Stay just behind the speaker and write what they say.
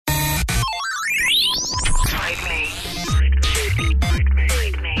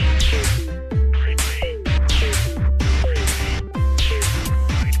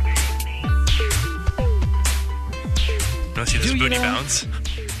booty bounce?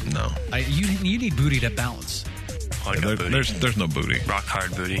 No. You need booty to bounce. Oh, I got booty. There's no booty. Rock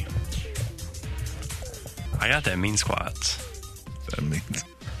hard booty. I got that mean squats. That means.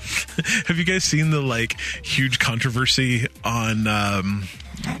 Have you guys seen the huge controversy on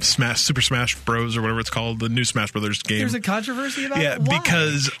Super Smash Bros. Or whatever it's called, the new Smash Brothers game? There's a controversy about it? Yeah, Why?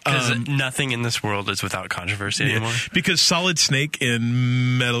 because nothing in this world is without controversy anymore. Because Solid Snake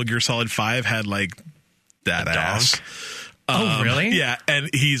in Metal Gear Solid 5 had that ass. Oh, really? Yeah, and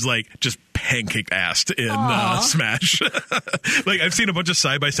he's just pancake-assed in Smash. I've seen a bunch of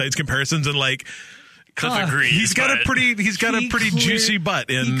side-by-sides comparisons and Cliff agrees. He's got a pretty juicy butt.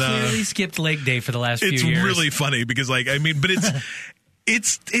 In he clearly skipped leg day for the last few years. It's really funny because but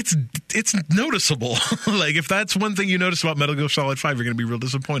it's noticeable. If that's one thing you notice about Metal Gear Solid 5, you're going to be real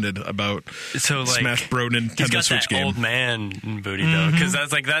disappointed about Smash Bros. Nintendo he's got Switch that game. Old man booty though, because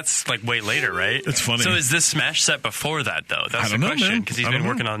that's way later, right? It's funny. So is this Smash set before that though? That's I don't the know, question, man. because he's been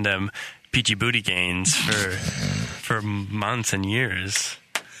working on them peachy booty gains for months and years.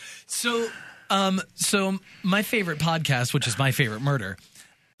 So my favorite podcast, which is My Favorite Murder,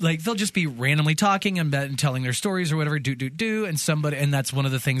 they'll just be randomly talking and telling their stories or whatever, and that's one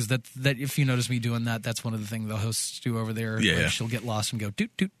of the things that if you notice me doing that's one of the things the hosts do over there. Yeah. She'll get lost and go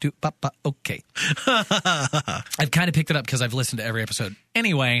do papa. Okay. I've kind of picked it up because I've listened to every episode.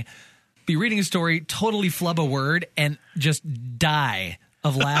 Anyway, be reading a story, totally flub a word, and just die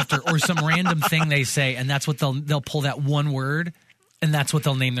of laughter or some random thing they say, and that's what they'll pull that one word. And that's what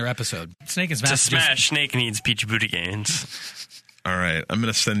they'll name their episode. Snake and Smash. To Smash, Snake needs peachy booty gains. All right, I'm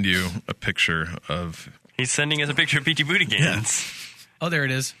going to send you a picture of... He's sending us a picture of peachy booty gains. Yeah. Oh, there it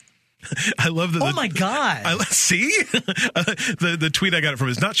is. I love that. Oh, my God. See? The tweet I got it from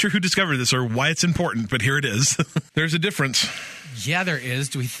is not sure who discovered this or why it's important, but here it is. There's a difference. Yeah, there is.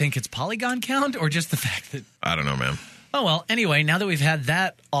 Do we think it's polygon count or just the fact that... I don't know, man. Oh, well, anyway, now that we've had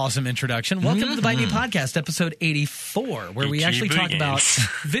that awesome introduction, welcome to the Bite Me Podcast, episode 84, where we actually talk about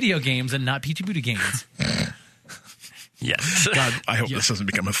video games and not peachy booty games. Yes. God, I hope this doesn't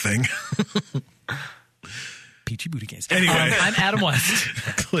become a thing. Peachy booty games. Anyway. I'm Adam West.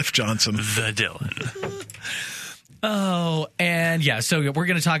 Cliff Johnson. The Dylan. Oh, and so we're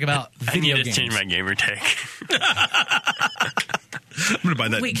going to talk about video games. I need to change my gamer tag. I'm going to buy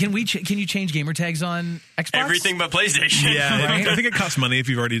that. Wait, can you change gamer tags on Xbox? Everything but PlayStation. Yeah, right? I think it costs money if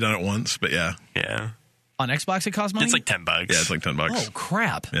you've already done it once, but yeah. Yeah. On Xbox it costs money? It's $10. Yeah, it's $10. Oh,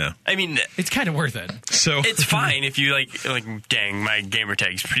 crap. Yeah. I mean... It's kind of worth it. So it's fine if you dang, my gamer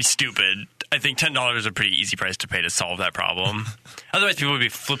tag's pretty stupid. I think $10 is a pretty easy price to pay to solve that problem. Otherwise, people would be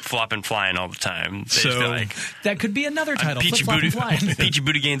flip-flopping flying all the time. That could be another title. Peachy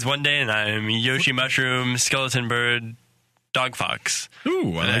Booty Gains one day, and I'm Yoshi Mushroom, Skeleton Bird, Dog Fox.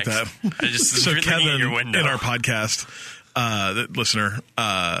 Ooh, I like that. I just so Kevin, at your window. in our podcast, the listener,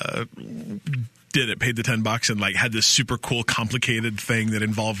 paid the $10 and had this super cool, complicated thing that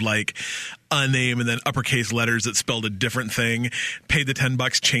involved a name and then uppercase letters that spelled a different thing. Paid the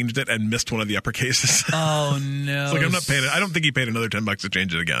 $10, changed it, and missed one of the uppercases. Oh no! It's I'm not paying it. I don't think he paid another $10 to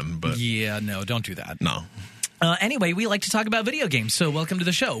change it again. But yeah, no, don't do that. No. Anyway, we like to talk about video games, so welcome to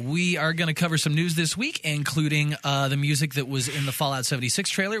the show. We are going to cover some news this week, including the music that was in the Fallout 76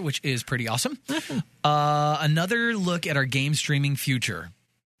 trailer, which is pretty awesome. Another look at our game streaming future.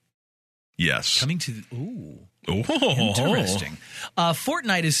 Yes. Coming to... Ooh. Oh. Interesting.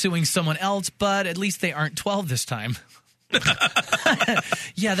 Fortnite is suing someone else, but at least they aren't 12 this time.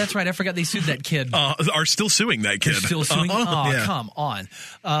 Yeah, that's right. I forgot they sued that kid. Are still suing that kid. They're still suing? Oh, yeah. Come on.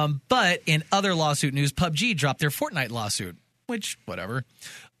 But in other lawsuit news, PUBG dropped their Fortnite lawsuit, which, whatever.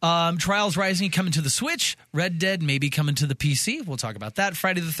 Trials Rising coming to the Switch. Red Dead maybe coming to the PC. We'll talk about that.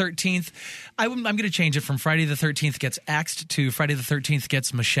 Friday the 13th. I'm going to change it from Friday the 13th gets axed to Friday the 13th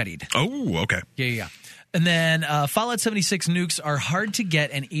gets macheted. Oh, okay. Yeah. And then Fallout 76 nukes are hard to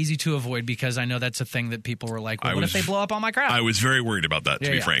get and easy to avoid because I know that's a thing that people were like, well, what if they blow up all my crap? I was very worried about that, to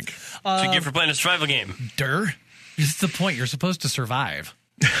be frank. So you get for playing a survival game. It's the point. You're supposed to survive.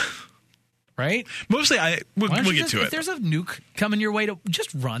 Right? Mostly, we'll get to it. If there's a nuke coming your way, to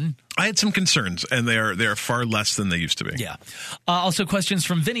just run. I had some concerns, and they are far less than they used to be. Yeah. Also, questions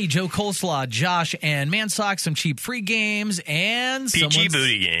from Vinny, Joe Coleslaw, Josh, and Mansock, some cheap free games, and peachy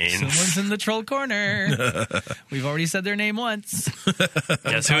booty games. Someone's in the troll corner. We've already said their name once.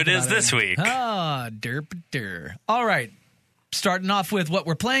 Guess who it is this week? Derp. All right. Starting off with what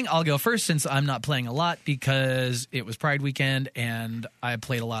we're playing, I'll go first since I'm not playing a lot because it was Pride weekend and I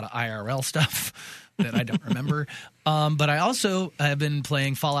played a lot of IRL stuff that I don't remember. But I also have been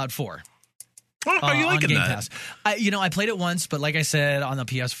playing Fallout 4. Oh, how are you liking Game that? Pass. I played it once, but like I said, on the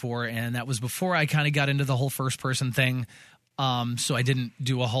PS4, and that was before I kind of got into the whole first-person thing. so I didn't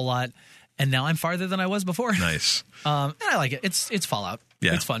do a whole lot. And now I'm farther than I was before. Nice. And I like it. It's Fallout.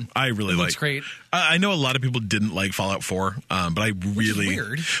 Yeah, It's fun. I really Looks like. great. I know a lot of people didn't like Fallout 4, but I really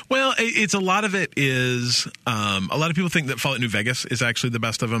weird. Well, it's a lot of it is a lot of people think that Fallout New Vegas is actually the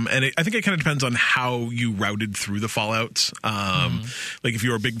best of them, and I think it kind of depends on how you routed through the Fallouts. Like if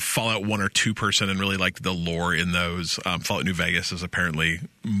you were a big Fallout 1 or 2 person and really liked the lore in those, Fallout New Vegas is apparently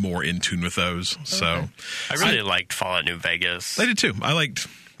more in tune with those. So I really liked Fallout New Vegas. I did too. I liked.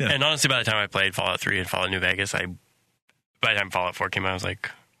 Yeah. And honestly, by the time I played Fallout 3 and Fallout New Vegas, by the time Fallout 4 came out, I was like,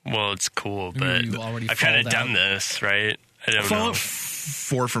 well, it's cool, but You already I've kind of followed done this, right? I don't Fallout know.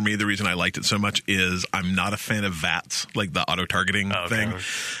 4 for me, the reason I liked it so much is I'm not a fan of VATS, like the auto-targeting thing.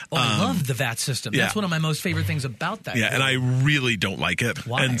 Oh, I love the VAT system. That's yeah. one of my most favorite things about that. Yeah, and I really don't like it.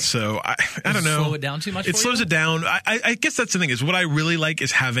 Why? And so I Does don't it know. slow it down too much It for slows you? it down. I guess that's the thing is what I really like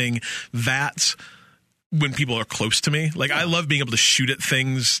is having VATS when people are close to me. Like I love being able to shoot at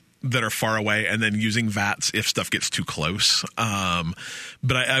things that are far away and then using VATS if stuff gets too close.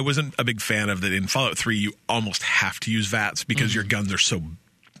 But I wasn't a big fan of that in Fallout 3. You almost have to use VATS because your guns are so,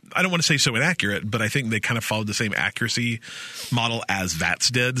 I don't want to say so inaccurate, but I think they kind of followed the same accuracy model as VATS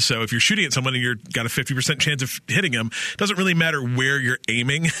did. So if you're shooting at someone and you've got a 50% chance of hitting them, it doesn't really matter where you're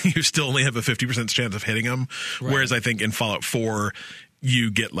aiming. You still only have a 50% chance of hitting them. Right. Whereas I think in Fallout 4,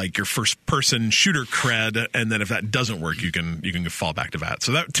 you get like your first person shooter cred, and then if that doesn't work, you can fall back to VATS.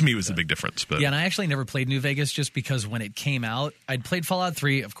 So that to me was the big difference. But Yeah, and I actually never played New Vegas just because when it came out, I'd played Fallout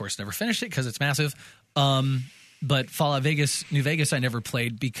 3. Of course, never finished it because it's massive. But Fallout New Vegas, I never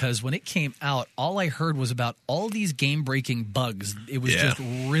played because when it came out, all I heard was about all these game-breaking bugs. It was just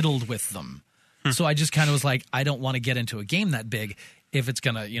riddled with them. So I just kind of was like, I don't want to get into a game that big if it's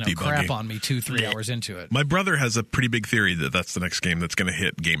going to, Debuggy. crap on me 2-3 hours into it. my brother has a pretty big theory that that's the next game that's going to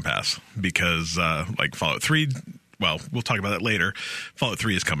hit Game Pass because like Fallout 3, well, we'll talk about that later. Fallout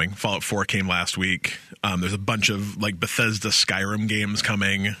 3 is coming. Fallout 4 came last week. There's a bunch of like Bethesda Skyrim games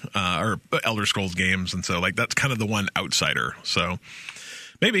coming or Elder Scrolls games. And so like that's kind of the one outsider. So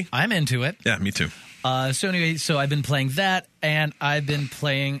maybe. I'm into it. Yeah, me too. So anyway, I've been playing that, and I've been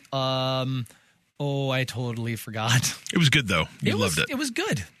playing, I totally forgot. It was good though. You loved it. It was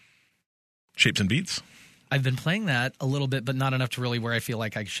good. Shapes and Beats. I've been playing that a little bit, but not enough to really where I feel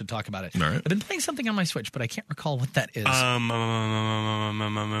like I should talk about it. All right. I've been playing something on my Switch, but I can't recall what that is.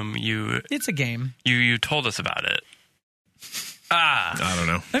 It's a game. You told us about it. I don't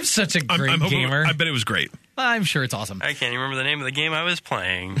know. I'm such a great I'm hoping, gamer. I bet it was great. I'm sure it's awesome. I can't even remember the name of the game I was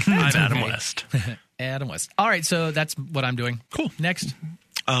playing. I'm Adam okay. West. Adam West. All right, so that's what I'm doing. Cool. Next.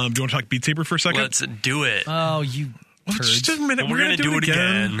 Do you want to talk Beat Saber for a second? Let's do it. Oh, you Just turds. a minute. We're We're gonna going to do it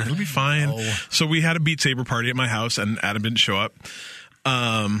again. It'll be fine. No. So we had a Beat Saber party at my house, and Adam didn't show up.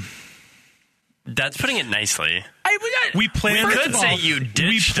 That's putting it nicely. We planned. We could say you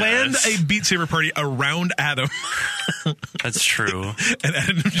ditched We planned us. a Beat Saber party around Adam, That's true. and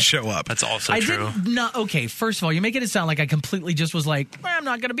Adam didn't show up. That's also I true. did not. Okay, first of all, you're making it sound like I completely just was like, I'm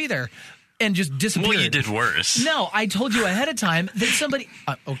not going to be there, and just disappeared. Well, you did worse. No, I told you ahead of time that somebody.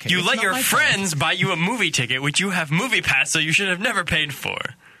 Okay, You it's let not your my fault. friends buy you a movie ticket, which you have Movie Pass, so you should have never paid for.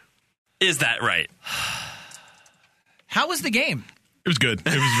 Is that right? How was the game? It was good. It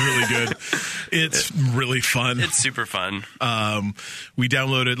was really good. It's really fun. It's super fun. We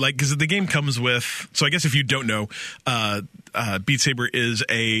downloaded because the game comes with. So I guess if you don't know, Beat Saber is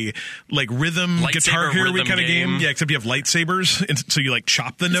a rhythm Lightsaber Guitar Hero rhythm kind of game. game. Yeah, except you have lightsabers, and so you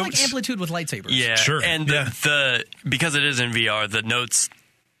chop the It's notes. like Amplitude with lightsabers. Yeah, Sure, and yeah. the because it is in VR, the notes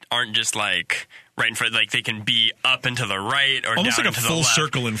aren't just right in front. Like they can be up and to the right or Almost down like a and to full the left.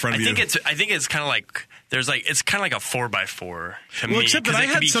 circle in front of I think you. it's kind of like there's it's kind of like a 4x4 to Well, me. except that 'cause I it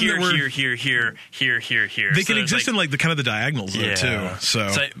can had be some here, that were- here. They So can there's, exist in the kind of the diagonals though too. So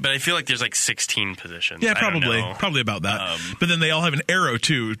but I feel like there's 16 positions. yeah, I don't probably know. probably about that. But then they all have an arrow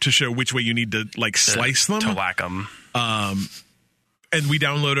too to show which way you need to slice them. to whack them. And we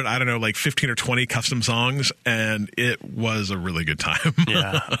downloaded 15 or 20 custom songs, and it was a really good time.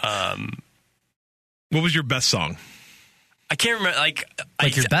 Yeah. What was your best song? I can't remember.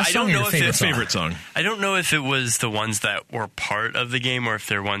 your best I song don't or know your if favorite it, song? Favorite song? I don't know if it was the ones that were part of the game or if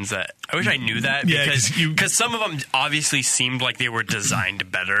they're ones that I wish I knew that Yeah, because some of them obviously seemed like they were designed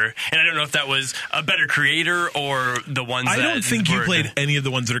better, and I don't know if that was a better creator or the ones. I that don't think you were- played any of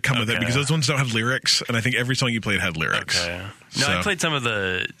the ones that are come with it Okay. because those ones don't have lyrics, and I think every song you played had lyrics. Okay. No, So- I played some of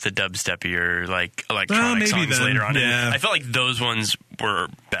the dubsteppier electronic maybe songs then, later on. yeah. And I felt like those ones were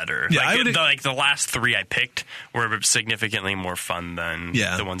better. Yeah, I would- the last three I picked were significantly more fun than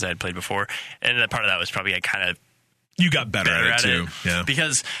Yeah. the ones I had played before, and part of that was probably I kind of You got better at it too. Yeah.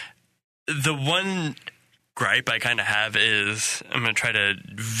 because the one gripe I kind of have is I'm going to try to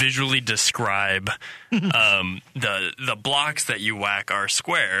visually describe the blocks that you whack are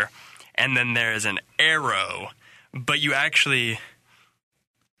square, and then there's an arrow, but you actually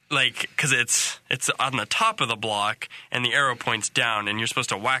because it's on the top of the block and the arrow points down, and you're supposed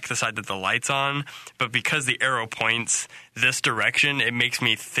to whack the side that the light's on, but because the arrow points this direction, it makes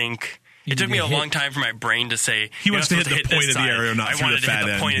me think. It took me a long time for my brain to say he wants to hit the point of the arrow, not through the fat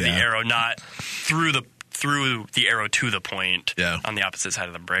end. I wanted to hit the point of the arrow, not through the arrow to the point on the opposite side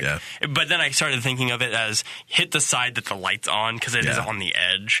of the brick. Yeah. But then I started thinking of it as hit the side that the light's on because it is on the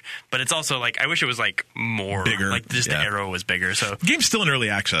edge. But it's also I wish it was more bigger. Like just the arrow was bigger. So the game's still in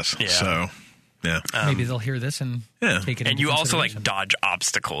early access. Yeah. So yeah. Maybe they'll hear this and take it. And you also dodge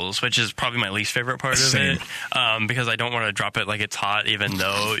obstacles, which is probably my least favorite part of it, because I don't want to drop it like it's hot, even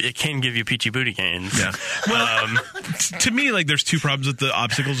though it can give you peachy booty gains. Yeah. Well, to me, there's two problems with the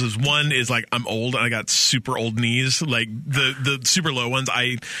obstacles. Is one is I'm old and I got super old knees. The super low ones,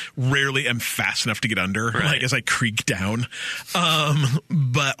 I rarely am fast enough to get under. Right. As I creak down.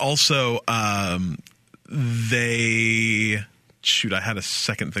 But also, Shoot, I had a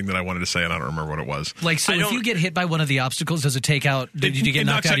second thing that I wanted to say, and I don't remember what it was. So if you get hit by one of the obstacles, does it take out? Did you get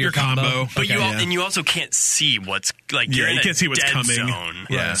knocked out of your combo? But and you also can't see what's you're in you can't see what's dead coming. Zone.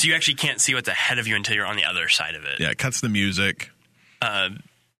 Yeah. So you actually can't see what's ahead of you until you're on the other side of it. Yeah, it cuts the music.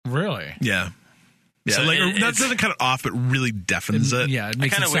 Really? Yeah. Yeah, so that doesn't cut it off, but really deafens it. Yeah, it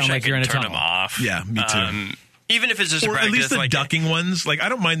makes it sound like you're in a tunnel. Turn them off. Yeah, me too. Even if it's just or at least the ducking ones. I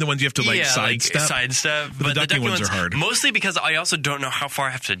don't mind the ones you have to sidestep. But the ducking ones are hard. Mostly because I also don't know how far I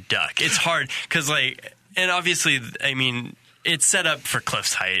have to duck. It's hard because and obviously, I mean, it's set up for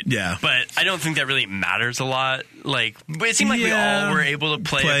Cliff's height. Yeah. But I don't think that really matters a lot. But it seemed like we all were able to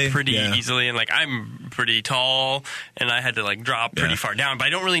play it pretty easily, and I'm pretty tall, and I had to drop pretty far down. But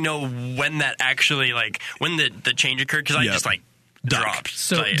I don't really know when that actually when the change occurred because I just dropped.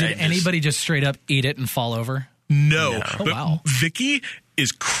 So did anybody just straight up eat it and fall over? No. Oh, wow. Vicky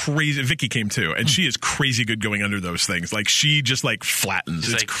is crazy. Vicky came too, and she is crazy good going under those things. She just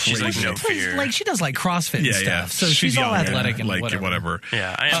flattens. It's crazy. She's no fear. She does CrossFit and stuff. Yeah. So she's all athletic and whatever.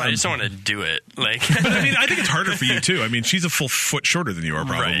 Yeah, I just don't want to do it. But I mean, I think it's harder for you too. I mean, she's a full foot shorter than you are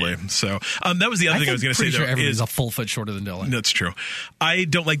probably. Right. So that was the other thing I was going to say. Sure, everybody's a full foot shorter than Dylan. That's true. I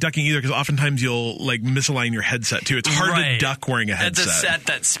don't like ducking either because oftentimes you'll misalign your headset too. It's hard to duck wearing a headset at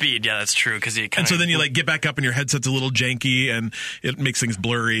that speed. Yeah, that's true because and so then you get back up and your headset's a little janky and it makes things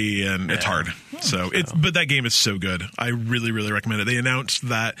blurry. And it's hard. But that game is so good. I really, really recommend it. They announced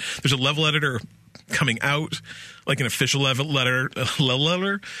that there's a level editor coming out, an official level editor.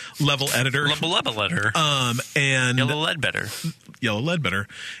 And Yellow Ledbetter.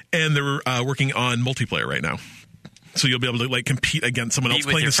 And they're working on multiplayer right now. So you'll be able to compete against someone else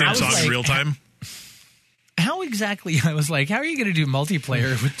playing the same song in real time. How exactly? I was how are you going to do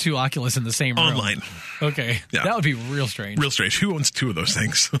multiplayer with two Oculus in the same room? Online. Okay. Yeah. That would be real strange. Real strange. Who owns two of those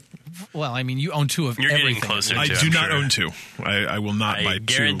things? Well, I mean, you own two of You're everything. Getting closer I do not own two. I will not buy two. I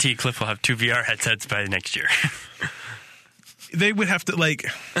guarantee Cliff will have two VR headsets by next year. They would have to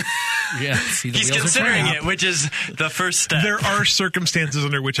Yeah, see, he's considering it, which is the first step. There are circumstances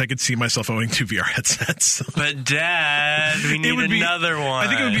under which I could see myself owning two VR headsets. But Dad, we need another one. I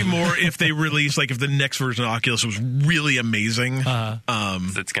think it would be more if they released, if the next version of Oculus was really amazing.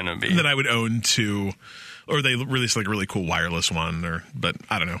 It's going to be. Then I would own two. Or they release a really cool wireless one. But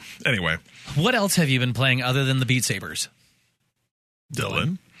I don't know. Anyway. What else have you been playing other than the Beat Sabers?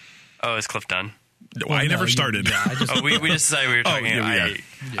 Dylan? Oh, is Cliff done? Well, I never started. We just decided we were talking.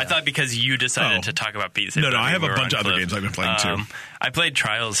 I thought because you decided to talk about Beat Saber. No, I have a bunch of other games I've been playing too. I played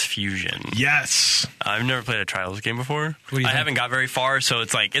Trials Fusion. Yes. I've never played a Trials game before. I haven't got very far, so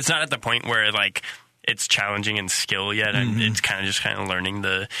it's not at the point where it's challenging in skill yet. It's kind of learning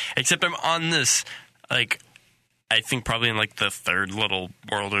except I'm on this I think probably in the third little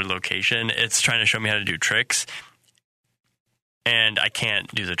world or location. It's trying to show me how to do tricks. And I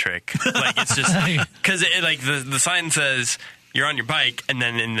can't do the trick. It's just because the sign says you're on your bike, and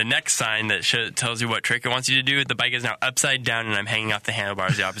then in the next sign that tells you what trick it wants you to do, the bike is now upside down, and I'm hanging off the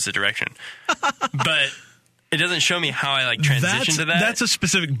handlebars the opposite direction. But it doesn't show me how I transition to that. That's a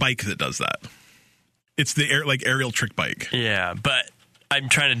specific bike that does that. It's the aerial trick bike. Yeah, but I'm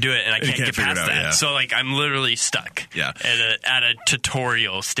trying to do it and I can't get past that. Yeah. So I'm literally stuck. Yeah. At a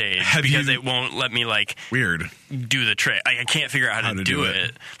tutorial stage it won't let me weird do the trick. I can't figure out how to do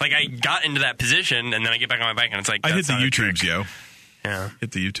it. I got into that position and then I get back on my bike and it's I hit the YouTubes, yo. Yeah.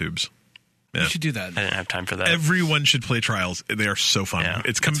 Hit the YouTubes. Yeah. You should do that. I didn't have time for that. Everyone should play Trials. They are so fun. Yeah,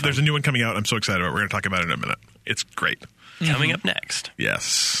 there's a new one coming out. I'm so excited about it. We're going to talk about it in a minute. It's great. Coming up next.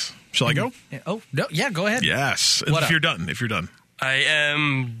 Yes. Shall I go? Oh, no. Yeah, go ahead. Yes. What If up? you're done. I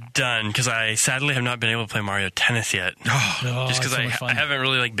am done because I sadly have not been able to play Mario Tennis yet. Oh, Just because it's so much I fun. haven't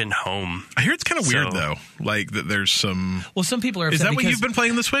really been home. I hear it's kind of weird, So- though. Like, that there's some... Well, some people are Is upset that what because- you've been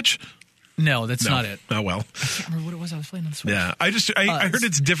playing on the Switch? No, that's not it. Oh, well. I can't remember what it was I was playing on the Switch. Yeah. I heard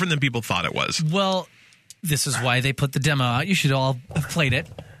it's different than people thought it was. Well, this is why they put the demo out. You should all have played it.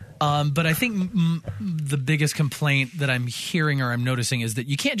 But I think the biggest complaint that I'm hearing or I'm noticing is that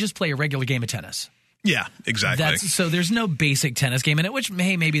you can't just play a regular game of tennis. Yeah, exactly. So there's no basic tennis game in it, which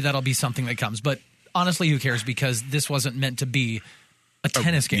maybe that'll be something that comes. But honestly, who cares? Because this wasn't meant to be a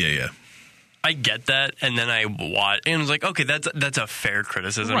tennis game. Yeah. I get that, and then I watched, and I was like, okay, that's a fair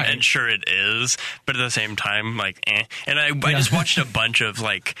criticism, Right. and sure it is, but at the same time, like, eh. And I just watched a bunch of,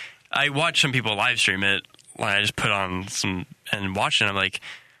 like, I watched some people live stream it, like, I just put on some and watched it, and I'm like,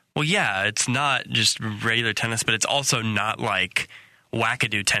 well, yeah, it's not just regular tennis, but it's also not, like,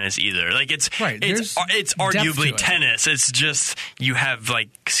 wackadoo tennis either. Like, it's Right, it's there's arguably depth to it. tennis, it's just, you have, like,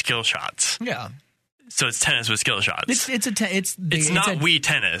 skill shots. Yeah. So it's tennis with skill shots. It's not Wii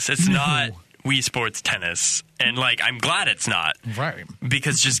tennis. It's not Wii Sports tennis. And, like, I'm glad it's not. Right.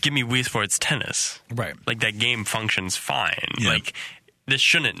 Because just give me Wii Sports tennis. Right. Like, that game functions fine. Yeah. Like, this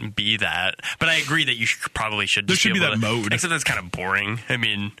shouldn't be that. But I agree that you probably should There just should be able that to- mode. Except that's kind of boring. I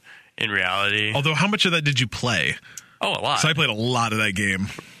mean, in reality. Although, how much of that did you play? Oh, a lot. So I played a lot of that game.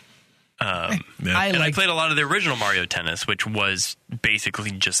 Yeah. And I played a lot of the original Mario Tennis, which was basically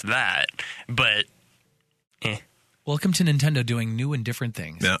just that. But, Welcome to Nintendo doing new and different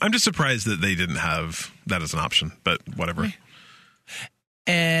things. Yeah, I'm just surprised that they didn't have that as an option, but whatever.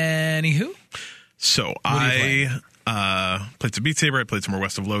 Anywho, So do you I played some Beat Saber. I played some more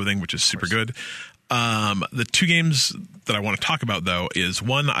West of Loathing, which is super good. The two games that I want to talk about, though, is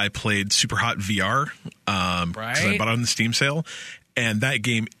one, I played Super Hot VR because I Right. bought it on the Steam sale, and that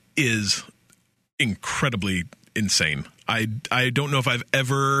game is incredibly insane. I don't know if I've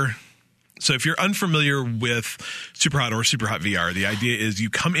ever... So if you're unfamiliar with Super Hot or Super Hot VR, the idea is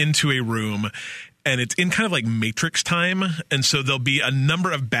you come into a room and it's in kind of like Matrix time. And so there'll be a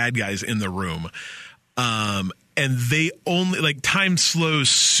number of bad guys in the room. And they only, like, time slows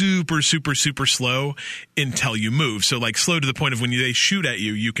super, super, super slow until you move. So, like, slow to the point of when they shoot at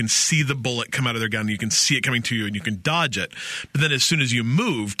you, you can see the bullet come out of their gun, you can see it coming to you, and you can dodge it. But then as soon as you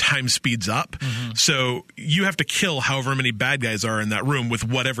move, time speeds up. So you have to kill however many bad guys are in that room with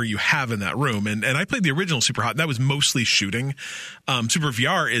whatever you have in that room. And I played the original Super Hot, and that was mostly shooting. Super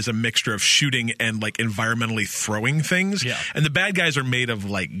VR is a mixture of shooting and, like, environmentally throwing things. Yeah. And the bad guys are made of,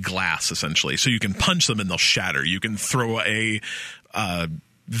 like, glass, essentially. So you can punch them and they'll shatter. You can throw a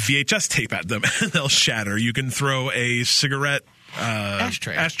VHS tape at them and they'll shatter. You can throw a cigarette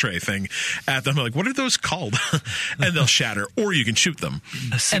ashtray thing at them. Like, what are those called? And they'll shatter. Or you can shoot them.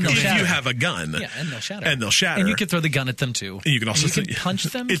 And they'll if shatter. you have a gun. Yeah, and they'll shatter. And they'll shatter. And you can throw the gun at them too. And you can also And you can punch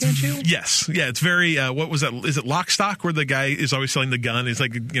them, It's- can't you? Yes. Yeah, it's very what was that? Is it Lock Stock, where the guy is always selling the gun? He's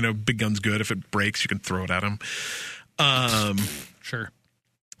like, big gun's good. If it breaks, you can throw it at him. Sure.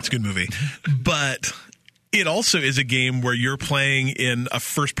 It's a good movie. But it also is a game where you're playing in a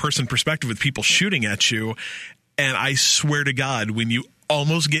first-person perspective with people shooting at you. And I swear to God, when you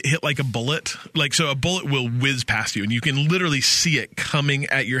almost get hit like a bullet, like, so a bullet will whiz past you and you can literally see it coming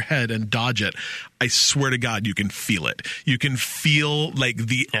at your head and dodge it. I swear to God, you can feel it. You can feel, like,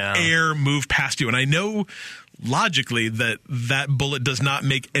 the air move past you. And I know logically that bullet does not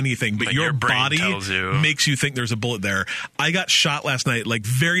make anything, but Like, your brain body tells you. makes you think there's a bullet there. I got shot last night, like,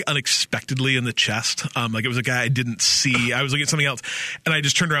 very unexpectedly in the chest. Like, it was a guy I didn't see. I was looking at something else, and I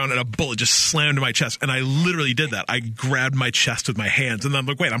just turned around and a bullet just slammed to my chest. And I literally did that. I grabbed my chest with my hands, and I'm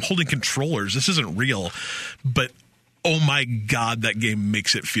like, wait, I'm holding controllers. This isn't real. But oh my God, that game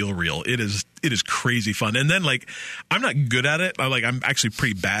makes it feel real. It is crazy fun. And then, like, I'm not good at it. I'm actually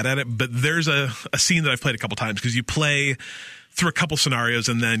pretty bad at it. But there's a scene that I've played a couple times, because you play through a couple scenarios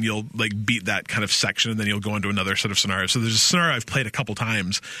and then you'll, like, beat that kind of section and then you'll go into another set of scenarios. So there's a scenario I've played a couple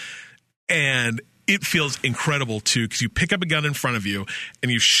times, and it feels incredible too, because you pick up a gun in front of you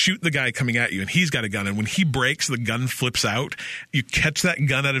and you shoot the guy coming at you, and he's got a gun, and when he breaks, the gun flips out. You catch that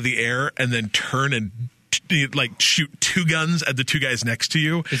gun out of the air and then turn and like shoot two guns at the two guys next to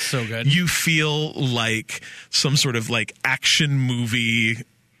you. It's so good. You feel like some sort of, like, action movie.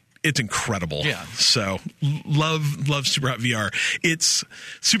 It's incredible. Yeah. So love Super Hot VR. It's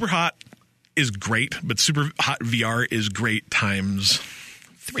Super Hot is great, but Super Hot VR is great times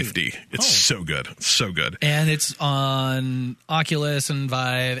 50. It's so good. So good. And it's on Oculus and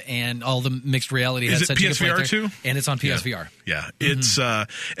Vive and all the mixed reality Is it headsets. you can play PSVR there. too? And it's on PSVR. Yeah. It's and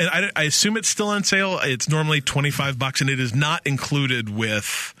I assume it's still on sale. It's normally $25, and it is not included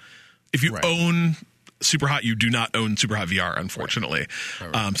with If you Right. own Superhot, you do not own Superhot VR, unfortunately.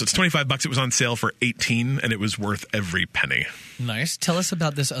 Right. So it's $25. It was on sale for $18, and it was worth every penny. Nice. Tell us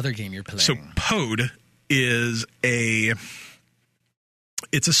about this other game you're playing. So Pode is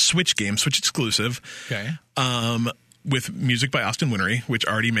it's a Switch game, Switch exclusive. Okay. With music by Austin Wintory, which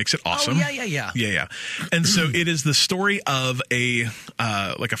already makes it awesome. Oh, yeah. And so it is the story of a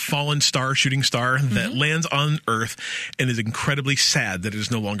fallen star, shooting star that lands on Earth and is incredibly sad that it is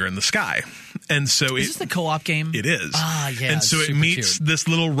no longer in the sky. And so Is this the co-op game? It is. Ah, yeah. And so it super meets cute. this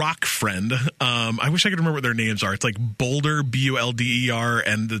little rock friend. I wish I could remember what their names are. It's like Boulder, Bulder,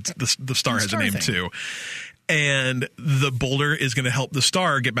 and the star has a star name thing. too. And the boulder is going to help the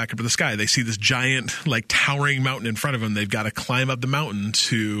star get back up to the sky. They see this giant, like, towering mountain in front of them. They've got to climb up the mountain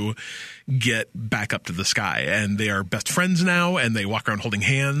to get back up to the sky. And they are best friends now, and they walk around holding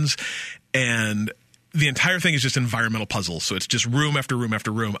hands. And the entire thing is just environmental puzzles. So it's just room after room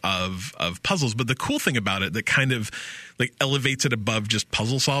after room of puzzles. But the cool thing about it that kind of like elevates it above just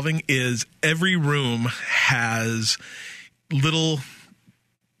puzzle solving is every room has little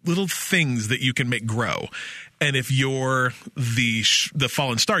things that you can make grow. And if you're the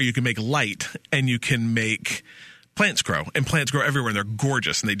fallen star, you can make light, and you can make plants grow, and plants grow everywhere, and they're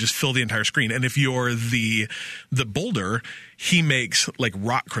gorgeous, and they just fill the entire screen. And if you're the boulder, he makes like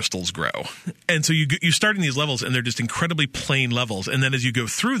rock crystals grow. And so you start in these levels, and they're just incredibly plain levels. And then as you go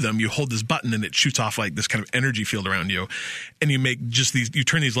through them, you hold this button, and it shoots off like this kind of energy field around you. And you make just you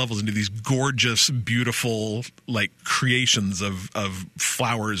turn these levels into these gorgeous, beautiful like creations of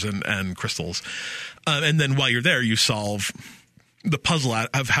flowers and crystals. And then while you're there, you solve the puzzle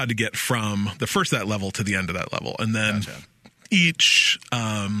of how to get from the first of that level to the end of that level. And then each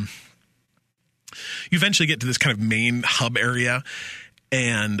you eventually get to this kind of main hub area,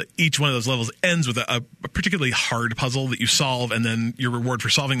 and each one of those levels ends with a particularly hard puzzle that you solve, and then your reward for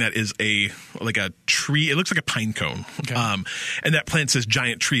solving that is a tree. It looks like a pine cone. Okay. And that plants this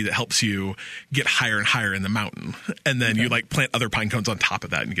giant tree that helps you get higher and higher in the mountain. And then you like plant other pine cones on top of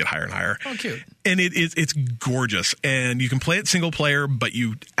that, and you get higher and higher. Oh, cute. And it's gorgeous. And you can play it single player, but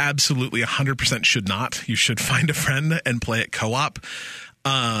you absolutely 100% should not. You should find a friend and play it co-op.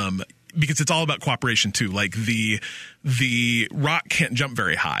 Because it's all about cooperation too. Like the rock can't jump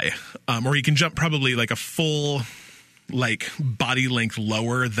very high, or he can jump probably like a full like body length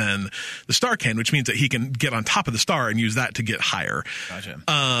lower than the star can, which means that he can get on top of the star and use that to get higher. Gotcha.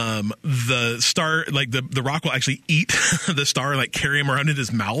 The star, like the rock will actually eat the star, like carry him around in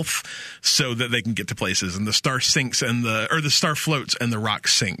his mouth so that they can get to places. And the star sinks or the star floats and the rock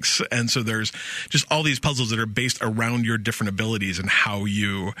sinks. And so there's just all these puzzles that are based around your different abilities and how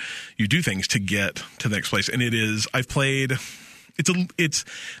you do things to get to the next place. And I've played. It's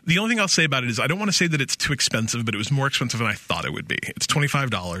the only thing I'll say about it is I don't want to say that it's too expensive, but it was more expensive than I thought it would be. It's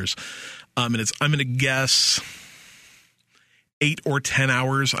 $25, and I'm going to guess 8 or 10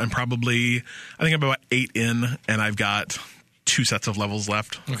 hours. I think I'm about 8 in, and I've got 2 sets of levels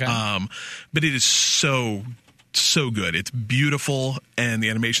left. Okay. But it is so good. It's beautiful, and the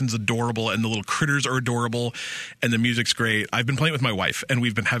animation's adorable, and the little critters are adorable, and the music's great. I've been playing with my wife, and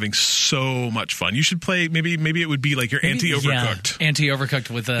we've been having so much fun. You should play. Maybe it would be like your anti-overcooked. Yeah, anti-overcooked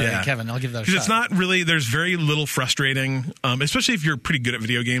with Kevin. I'll give that a shot. It's not really. There's very little frustrating, especially if you're pretty good at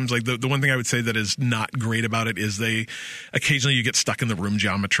video games. Like the one thing I would say that is not great about it is occasionally you get stuck in the room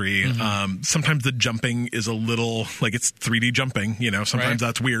geometry. Mm-hmm. Sometimes the jumping is a little like it's 3D jumping. Sometimes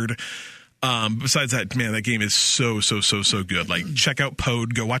that's weird. Besides that, man, that game is so good. Like, check out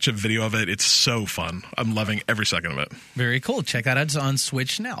Pode. Go watch a video of it. It's so fun. I'm loving every second of it. Very cool. Check that out. It's on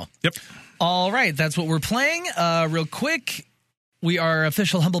Switch now. Yep. All right. That's what we're playing. Real quick, we are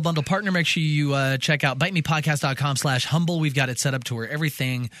official Humble Bundle partner. Make sure you check out bitemepodcast.com/humble. We've got it set up to where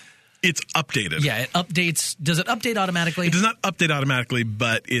everything... It's updated. Yeah, it updates. Does it update automatically? It does not update automatically,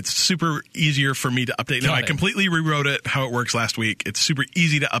 but it's super easier for me to update. Now, I completely rewrote it, how it works last week. It's super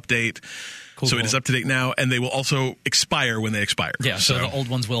easy to update. Cool. It is up to date now, and they will also expire when they expire. Yeah, so the old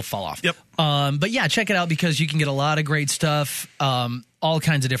ones will fall off. Yep. But yeah, check it out because you can get a lot of great stuff. All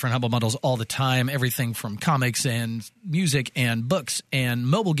kinds of different Humble Bundles all the time. Everything from comics and music and books and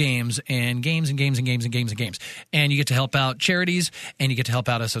mobile games and games and games and games and games and games. And you get to help out charities, and you get to help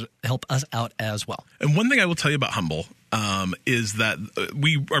us out as well. And one thing I will tell you about Humble is that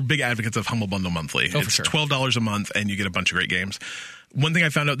we are big advocates of Humble Bundle Monthly. It's $12 a month, and you get a bunch of great games. One thing I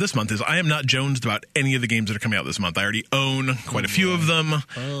found out this month is I am not jonesed about any of the games that are coming out this month. I already own quite a few of them.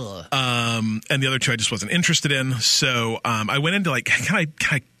 And the other two I just wasn't interested in. So I went into like, can I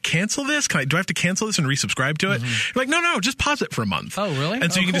cancel this? Do I have to cancel this and resubscribe to it? You're like, no, just pause it for a month. Oh, really?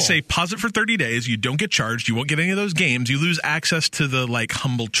 And so you can just cool. say pause it for 30 days. You don't get charged. You won't get any of those games. You lose access to the like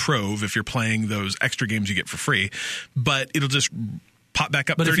Humble Trove if you're playing those extra games you get for free. But it'll just pop back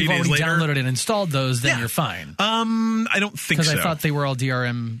up But 30 if you've days already later. downloaded and installed those, then Yeah. you're fine. I don't think Because so. I thought they were all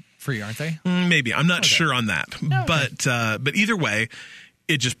DRM free, aren't they? Maybe. I'm not sure on that. Okay. But either way,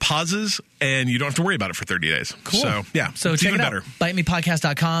 it just pauses and you don't have to worry about it for 30 days. Cool. So, yeah. So it's check even it out. better.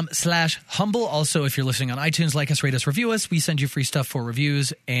 BiteMePodcast.com/humble. Also, if you're listening on iTunes, like us, rate us, review us. We send you free stuff for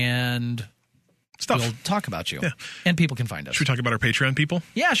reviews and Stuff. we'll talk about you. Yeah. And people can find us. Should we talk about our Patreon people?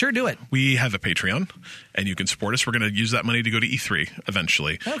 Yeah, sure, do it. We have a Patreon, and you can support us. We're going to use that money to go to E3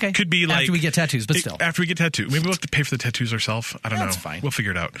 eventually. Okay. Could be like After we get tattoos, but still. After we get tattoos, maybe we'll have to pay for the tattoos ourselves. I don't know. That's fine. We'll figure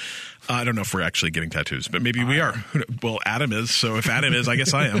it out. I don't know if we're actually getting tattoos, but maybe we are. Well, Adam is. So if Adam is, I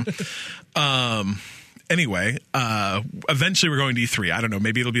guess I am. Anyway, eventually we're going to E3. I don't know.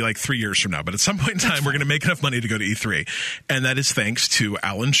 Maybe it'll be like 3 years from now, but at some point in time, we're going to make enough money to go to E3, and that is thanks to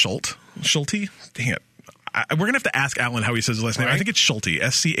Alan Schulte. Schulte? Dang it. We're going to have to ask Alan how he says his last name. Right. I think it's Schulte.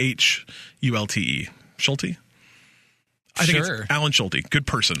 SCHULTE. Schulte? I think Sure. it's Alan Schulte. Good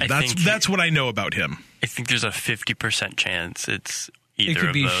person. I think That's what I know about him. I think there's a 50% chance it's either It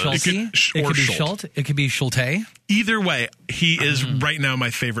could be of those. Schulte. It could be Schult. It could be Schulte. Either way, he is right now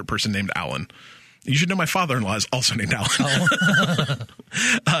my favorite person named Alan. You should know my father-in-law is also named Alan.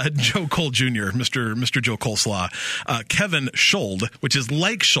 Joe Cole Jr., Mr. Joe Coleslaw. Kevin Schold, which is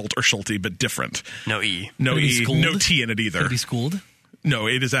like Schult or Schulte, but different. No E. No Could it be E, Schooled? no T in it either. Could be schooled. No,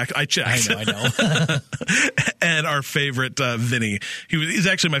 it is actually, I checked. I know. And our favorite Vinny. He's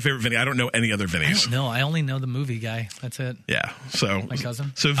actually my favorite Vinny. I don't know any other Vinnies. No, I only know the movie guy. That's it. Yeah. So My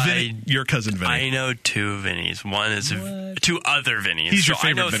cousin? So Vinny, your cousin Vinny. I know two Vinnies. One is two other Vinnies. He's your so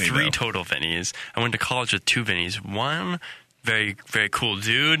I know favorite Vinny, three though. total Vinnies. I went to college with two Vinnies. One, very, very cool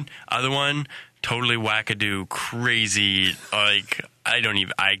dude. Other one, totally wackadoo, crazy. Like,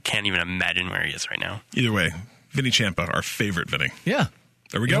 I can't even imagine where he is right now. Either way, Vinny Ciampa, our favorite Vinny. Yeah.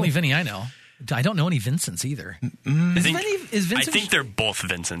 There we The go. only Vinny I know. I don't know any Vincents either. Is Vincent? I think they're both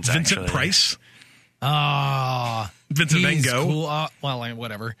Vincents, Vincent actually. Price, He's Vincent Van Gogh. cool. Well,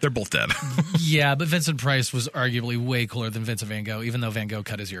 whatever. They're both dead. Yeah, but Vincent Price was arguably way cooler than Vincent Van Gogh, even though Van Gogh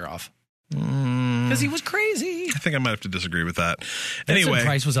cut his ear off. Because he was crazy. I think I might have to disagree with that. Vincent Anyway,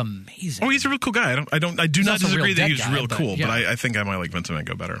 Price was amazing. oh, he's a real cool guy. I do He's not also a disagree real that dead he's guy, real but cool, yeah. but I think I might like Vincent Van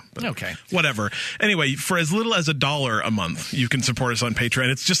Gogh better. But Okay. whatever. Anyway, for as little as $1 a month, you can support us on Patreon.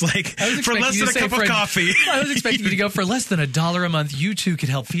 It's just like I was for expecting less you than to a say cup of coffee. I was expecting you to go for less than $1 a month. You two could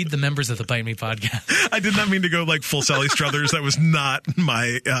help feed the members of the Bite Me podcast. I did not mean to go like full Sally Struthers. That was not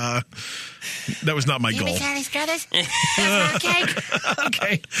my. That was not my goal. Sally Struthers? Okay.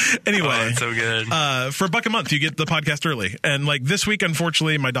 Okay. Anyway, Oh, it's so good. for $1 a month, you get the podcast early. And like this week,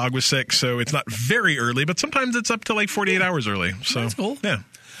 unfortunately, my dog was sick, so it's not very early, but sometimes it's up to like 48 hours early. So That's cool. Yeah.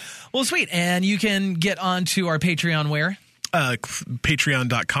 Well, sweet. And you can get onto our Patreon where?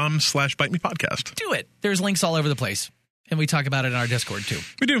 Patreon.com/Bite Me Podcast. Do it. There's links all over the place. And we talk about it in our Discord, too.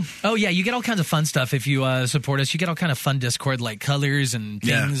 We do. Oh, yeah. You get all kinds of fun stuff if you support us. You get all kind of fun Discord, like colors and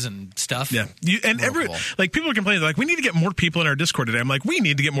things and stuff. Yeah. Real cool. Like people are complaining, like, we need to get more people in our Discord today. I'm like, we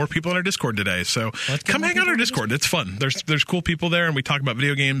need to get more people in our Discord today. So Let's get come more hang out on people our in Discord. It's fun. There's cool people there, and we talk about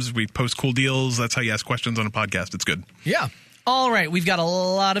video games. We post cool deals. That's how you ask questions on a podcast. It's good. Yeah. All right. We've got a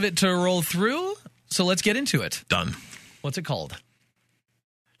lot of it to roll through. So let's get into it. Done. What's it called?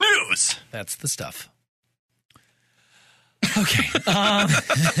 News. That's the stuff. Okay.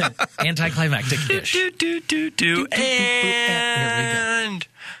 Anticlimactic-ish. And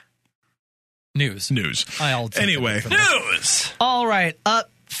News. I'll take Anyway. it from there. news. All right. Up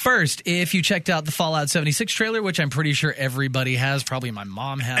first, if you checked out the Fallout 76 trailer, which I'm pretty sure everybody has, probably my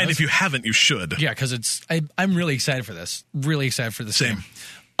mom has. And if you haven't, you should. Yeah, because I'm really excited for this. Really excited for the Same. game.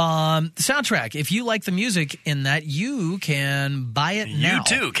 The soundtrack. If you like the music in that, you can buy it now. You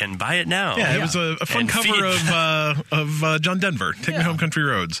too can buy it now. Yeah, it was a fun And cover of John Denver, Take Me Home Country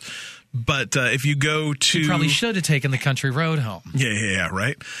Roads. But if you go to... You probably should have taken the country road home. Yeah,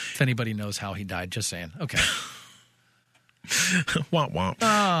 right? If anybody knows how he died, just saying. Okay. Womp womp.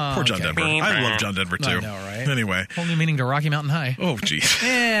 Oh, Poor John okay. Denver. I love John Denver, too. I know, right? Anyway. Whole new meaning to Rocky Mountain High. Oh, geez.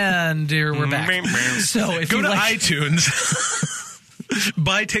 And here we're back. So if Go you to like, iTunes.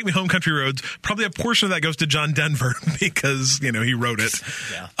 Buy Take Me Home Country Roads. Probably a portion of that goes to John Denver because, he wrote it.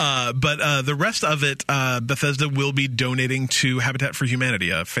 Yeah. But the rest of it, Bethesda will be donating to Habitat for Humanity,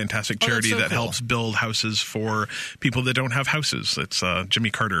 a fantastic charity that helps build houses for people that don't have houses. It's a Jimmy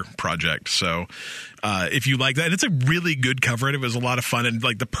Carter project. So if you like that, and it's a really good cover. It was a lot of fun and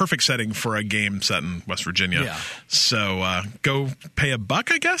like the perfect setting for a game set in West Virginia. Yeah. So go pay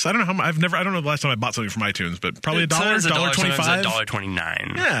 $1, I guess. I don't know how I don't know the last time I bought something from iTunes, but probably $1.25.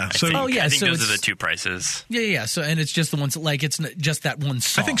 $1.29. Yeah. So I think those are the two prices. Yeah. So and it's just the ones like it's just that one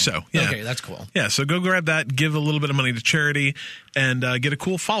song. I think so. Yeah. Okay, that's cool. Yeah. So go grab that, give a little bit of money to charity, and get a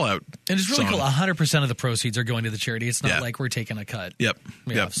cool Fallout. And it's really song. cool. 100% of the proceeds are going to the charity. It's not like we're taking a cut. Yep.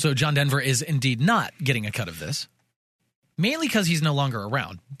 Yeah. Yep. So John Denver is indeed not getting a cut of this. Mainly because he's no longer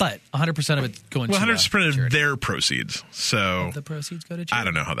around, but 100% of it's going to 100% of their proceeds. So the proceeds go to charity. I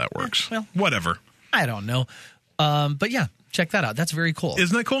don't know how that works. Well, whatever. I don't know. But yeah, check that out. That's very cool.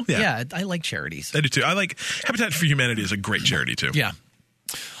 Isn't that cool? Yeah, I like charities. I do too. I like Habitat for Humanity is a great charity too. Yeah.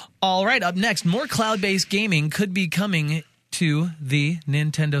 All right, up next, more cloud-based gaming could be coming to the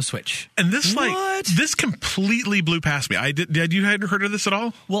Nintendo Switch. And this this completely blew past me. Did you had heard of this at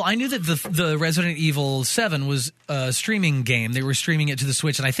all? Well, I knew that the Resident Evil 7 was a streaming game. They were streaming it to the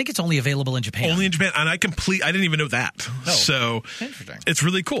Switch, and I think it's only available in Japan. Only in Japan, and I didn't even know that. Oh, so interesting. It's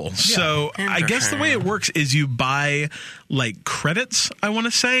really cool. Yeah. So I guess the way it works is you buy like credits, I want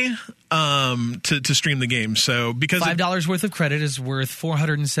to say, to stream the game. So because $5 worth of credit is worth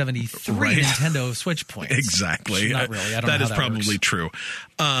 473 Nintendo Switch points. Exactly. Not really. I don't know that how is that probably works. true.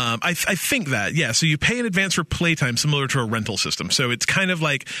 I think that, yeah. So you pay in advance for playtime, similar to a rental system. So it's kind of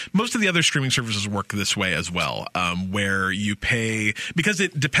like most of the other streaming services work this way as well, where you pay because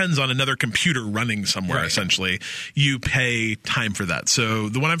it depends on another computer running somewhere. Essentially, you pay time for that. So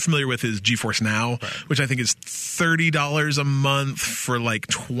the one I'm familiar with is GeForce Now, which I think is $30 a month for like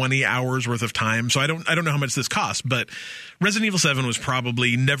 20 hours worth of time. So I don't know how much this costs, but Resident Evil 7 was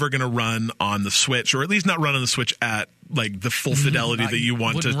probably never going to run on the Switch, or at least not run on the Switch at like the full fidelity that you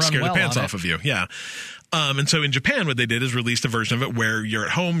want to scare the pants off of you. Yeah. And so in Japan, what they did is released a version of it where you're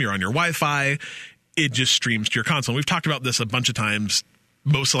at home, you're on your Wi-Fi, it just streams to your console. We've talked about this a bunch of times.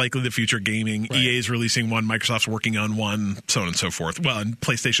 Most likely the future gaming. EA is releasing one, Microsoft's working on one, so on and so forth. Well, and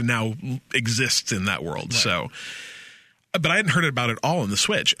PlayStation now exists in that world. So, but I hadn't heard about it all on the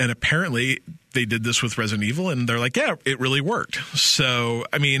Switch, and apparently they did this with Resident Evil, and they're like, yeah, it really worked. So,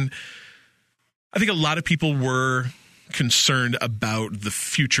 I mean, I think a lot of people were concerned about the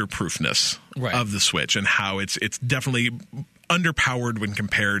future proofness of the Switch and how it's definitely underpowered when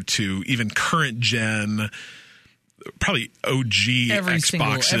compared to even current gen, probably OG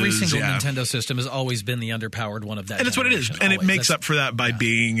Xboxes. Every single Nintendo system has always been the underpowered one of that. And it's what it is. And it makes up for that by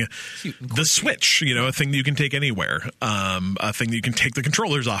being the Switch, a thing that you can take anywhere, a thing that you can take the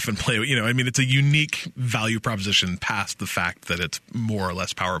controllers off and play. I mean, it's a unique value proposition past the fact that it's more or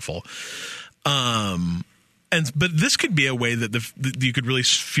less powerful. But this could be a way that you could really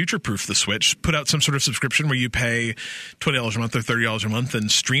future-proof the Switch, put out some sort of subscription where you pay $20 a month or $30 a month and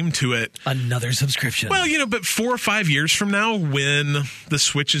stream to it. Another subscription. Well, but 4 or 5 years from now, when the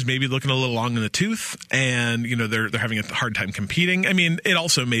Switch is maybe looking a little long in the tooth and, they're having a hard time competing. I mean, it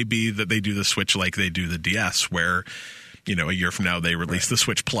also may be that they do the Switch like they do the DS, where a year from now they release the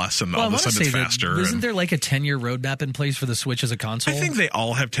Switch Plus and all of a sudden it's faster. Isn't there like a 10-year roadmap in place for the Switch as a console? I think they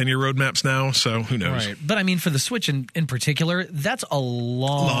all have 10-year roadmaps now, so who knows? Right. But I mean, for the Switch in particular, that's a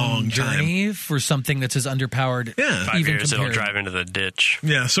long journey for something that's as underpowered. Yeah. 5 years it'll drive into the ditch.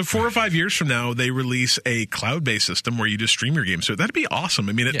 Yeah, so 4 or 5 years from now, they release a cloud-based system where you just stream your game. So that'd be awesome.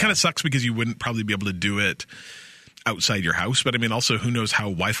 I mean, it kind of sucks because you wouldn't probably be able to do it outside your house, but I mean, also who knows how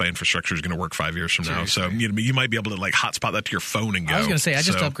Wi-Fi infrastructure is going to work 5 years from now. So you might be able to like hotspot that to your phone and go. I was going to say I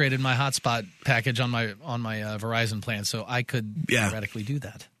just upgraded my hotspot package on my Verizon plan, so I could theoretically do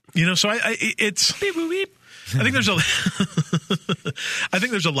that. So it's beep, boop, beep. I think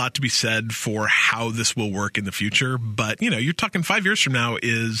there's a lot to be said for how this will work in the future, but you're talking 5 years from now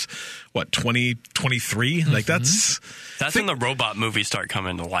is what, 2023? Like that's when the robot movies start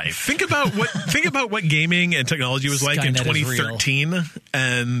coming to life. Think about what gaming and technology was like in 2013,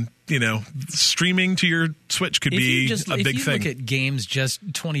 and streaming to your Switch could be a big thing. If you look at games just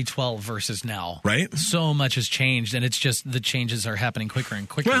 2012 versus now, right? So much has changed, and it's just the changes are happening quicker and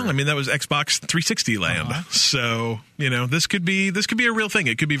quicker. Well, I mean, that was Xbox 360 land. So, this could be a real thing.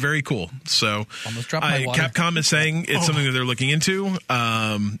 It could be very cool. So, almost dropped my water. Capcom is saying it's something that they're looking into.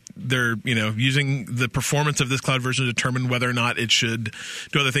 They're, using the performance of this cloud version to determine whether or not it should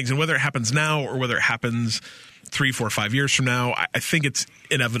do other things, and whether it happens now or whether it happens 3, 4, 5 years from now. I think it's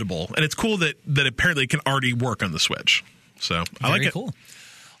inevitable, and it's cool that apparently it can already work on the Switch. So I like it. Cool.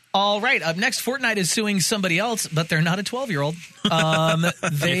 All right. Up next, Fortnite is suing somebody else, but they're not a 12-year-old.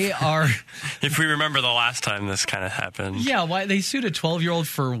 They are. If we remember the last time this kind of happened. Yeah. Why they sued a 12-year-old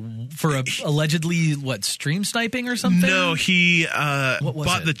for allegedly stream sniping or something? No, he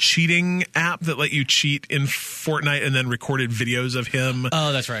bought it? the cheating app that let you cheat in Fortnite and then recorded videos of him.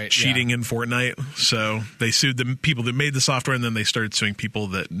 Oh, that's right. Cheating in Fortnite. So they sued the people that made the software, and then they started suing people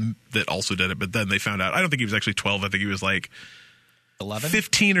that also did it. But then they found out. I don't think he was actually 12. I think he was like 11?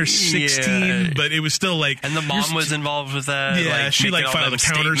 15 or 16, Yeah. but it was still like. And the mom was involved with that. Yeah, she making all filed them a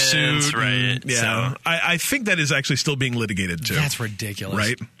countersuit. statements, Right. Yeah. So, I think that is actually still being litigated too. That's ridiculous.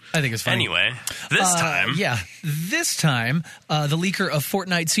 Right? I think it's funny. anyway, this time. This time, the leaker of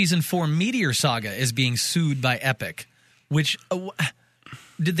Fortnite Season 4 Meteor Saga is being sued by Epic, which...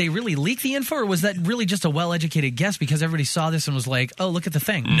 did they really leak the info, or was that really just a well-educated guess because everybody saw this and was like, oh, look at the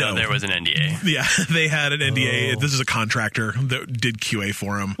thing? No, there was an NDA. Yeah, they had an NDA. This is a contractor that did QA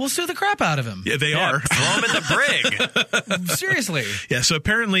for him. We'll sue the crap out of him. Yeah, they are. Throw him in the brig. Seriously. Yeah, so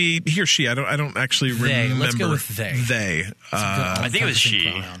apparently he or she, I don't actually They. remember. Let's go with they. They. I think it was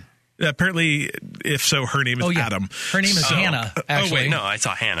she. Apparently, if so, her name is Adam. Her name is Hannah, actually. Oh, wait. No, I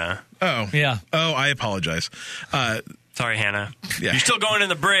saw Hannah. Oh. Yeah. Oh, I apologize. Sorry, Hannah. Yeah. You're still going in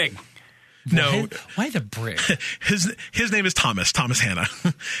the brig. No. Why the brig? His name is Thomas Hannah.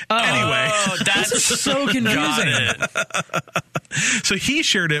 Anyway. Oh, that's So confusing. got it. So he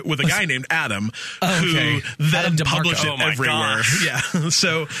shared it with a guy named Adam, Okay. who then Adam DeMarco. published it Oh my everywhere. gosh. Yeah.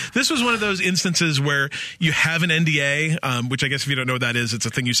 So this was one of those instances where you have an NDA, which I guess if you don't know what that is, it's a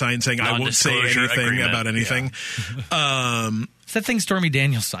thing you sign saying I won't say Non-disclosure anything agreement. about anything. It's that thing Stormy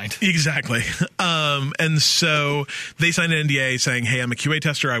Daniels signed. Exactly. And so they signed an NDA saying, hey, I'm a QA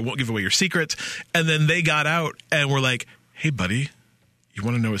tester. I won't give away your secrets. And then they got out and were like, hey, buddy, you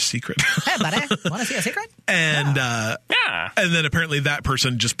want to know a secret? Hey, buddy, want to see a secret? And Yeah. and then apparently that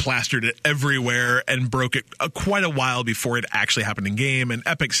person just plastered it everywhere and broke it quite a while before it actually happened in game. And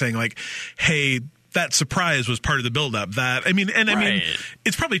Epic saying like, hey, that surprise was part of the buildup. I mean,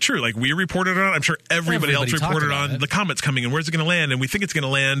 it's probably true. Like we reported on it. I'm sure everybody else talked reported about on it. the comets coming and where's it going to land? And we think it's going to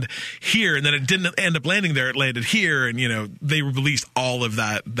land here. And then it didn't end up landing there. It landed here. And, they released all of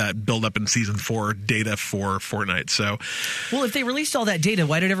that buildup in season 4 data for Fortnite. So, Well, if they released all that data,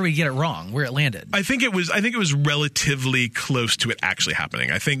 why did everybody get it wrong where it landed? I think it was relatively close to it actually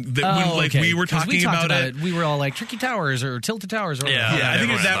happening. I think that when we were 'Cause talking about it, we were all like Tricky Towers or Tilted Towers. Or Yeah. yeah, I think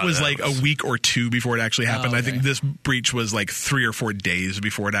everyone that thought was that like was- a week or two before it actually happened. Oh, I think okay. this breach was like 3 or 4 days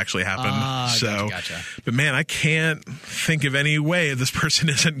before it actually happened. Gotcha. But man, I can't think of any way this person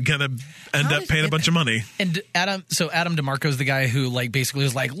isn't gonna end How up is paying a it- bunch of money. And Adam DeMarco's the guy who like basically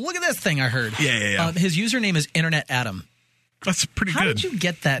was like, look at this thing I heard. Yeah. His username is Internet Adam. That's pretty How good. did you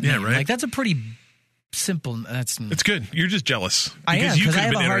get that Yeah, name? right? Like that's a pretty simple. It's good. You're just jealous. I am you because could I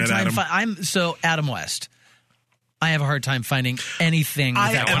have been a hard Internet time. Adam. Adam West. I have a hard time finding anything. With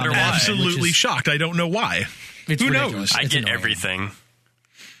I that am wonder why. combination, which absolutely is- shocked. I don't know why. It's Who ridiculous. knows? I It's get annoying. everything.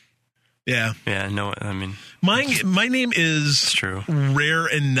 Yeah. Yeah, no, I mean, My name is true. rare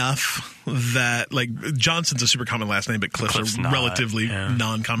enough that like Johnson's a super common last name, but Cliff's Cliff's a not, relatively yeah.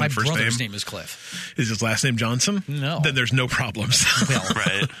 non-common My first brother's name. name is Cliff. Is his last name Johnson? No. Then there's no problems. Well,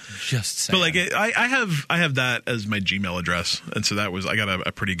 right. just saying. But like I have that as my Gmail address, and so I got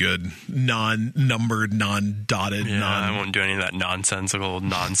a pretty good non-numbered, non-dotted, Yeah, I won't do any of that nonsensical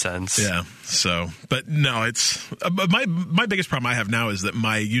nonsense. Yeah. So, but no, it's my biggest problem I have now is that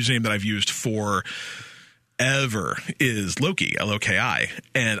my username that I've used for ever is Loki, Loki,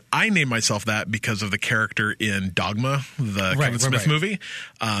 and I named myself that because of the character in Dogma, the Kevin Smith movie.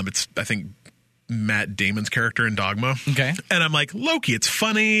 It's I think Matt Damon's character in Dogma. Okay. And I'm like, Loki, it's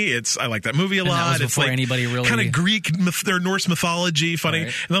funny. I like that movie a lot. that was It's before like anybody really- kind of Greek or Norse mythology funny. Right.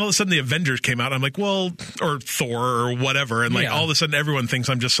 And then all of a sudden the Avengers came out. I'm like, well, or Thor or whatever. And like Yeah. all of a sudden everyone thinks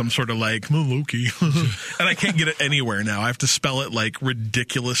I'm just some sort of like, Loki. And I can't get it anywhere now. I have to spell it like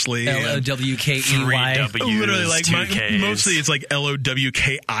ridiculously. LOWKEY. 3 W's, Literally like 2 Ks. mostly it's like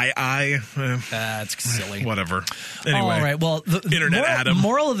LOWKII. That's silly. Whatever. Anyway. All right. Well, the Internet Adam.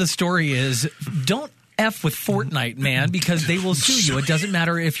 moral of the story is don't F with Fortnite, man, because they will sue you. It doesn't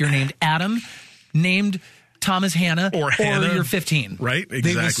matter if you're named Adam, named Thomas Hannah, Or Hannah. you're 15. Right? They will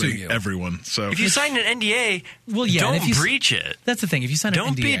Exactly. sue you. Everyone. So If you sign an NDA, Well, yeah, and don't if you- breach it. That's the thing. If you sign an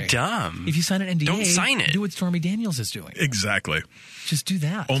Don't NDA, be dumb. If you sign an NDA, Don't sign it. Do what Stormy Daniels is doing. exactly. Just do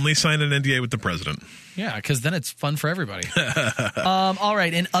that. Only sign an NDA with the president. Yeah, because then it's fun for everybody. All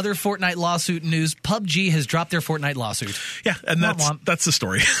right. In other Fortnite lawsuit news, PUBG has dropped their Fortnite lawsuit. Yeah, and Womp womp. that's the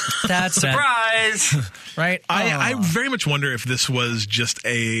story. That's it, Surprise! right? I very much wonder if this was just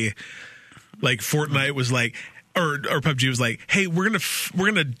like Fortnite was like, or PUBG was like, hey, we're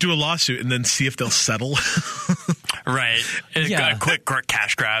gonna do a lawsuit and then see if they'll settle. Right. Yeah. A quick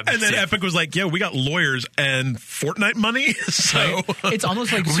cash grab. And then Epic was like, yeah, we got lawyers and Fortnite money. So It's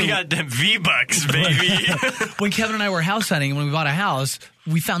almost like we got them V-Bucks, baby. when Kevin and I were house hunting, when we bought a house,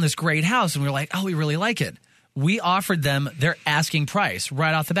 we found this great house and we were like, oh, we really like it. We offered them their asking price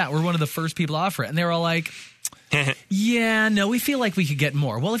right off the bat. We're one of the first people to offer it. And they were all like, yeah, no, we feel like we could get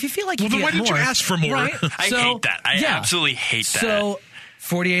more. Well, if you feel like you then could why get more. didn't you ask for more? Right? I hate that. I absolutely hate that. So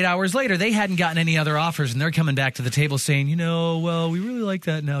 48 hours later, they hadn't gotten any other offers, and they're coming back to the table saying, well, we really like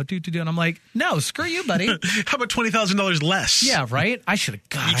that now. And I'm like, no, screw you, buddy. How about $20,000 less? Yeah, right? I should have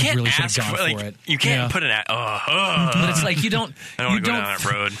gone. You can't I really should ask have gone for for it. You can't Yeah. put an But it's like you don't. I don't want to go down that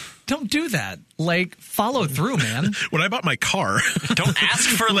road. Don't do that. Like, follow through, man. When I bought my car, Don't ask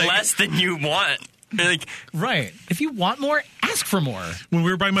for less than you want. Like, Right. If you want more, ask for more. when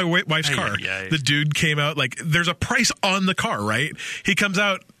we were buying my wife's car, Ay. the dude came out like, there's a price on the car, right? He comes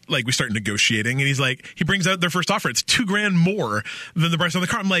out, like, we start negotiating, and he's like, he brings out their first offer. It's $2,000 more than the price on the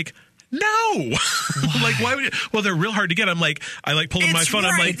car. I'm like, no. Like, why would you? Well, they're real hard to get. I'm like, I like pulling my It's phone.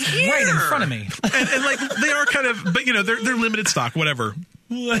 I'm right like, here. Right in front of me. and like, they are kind of, but they're limited stock, whatever.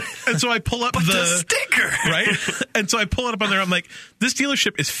 And so I pull up the sticker. right? And so I pull it up on there. I'm like, this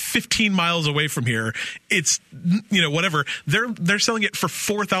dealership is 15 miles away from here. It's, whatever. They're selling it for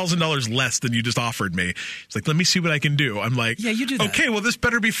 $4,000 less than you just offered me. It's like, let me see what I can do. I'm like, Yeah, you do that. Okay, well, this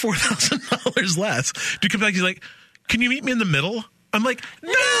better be $4,000 less. Do you come back? He's like, can you meet me in the middle? I'm like,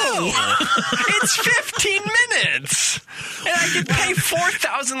 no. It's 15 minutes. And I could pay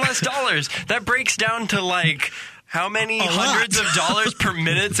 $4,000 less. That breaks down to like how many hundreds of dollars per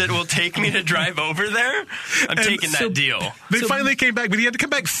minute it will take me to drive over there? I'm taking that deal. They finally came back, but he had to come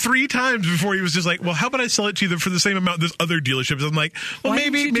back 3 times before he was just like, well, how about I sell it to you for the same amount this other dealerships? I'm like, well, Why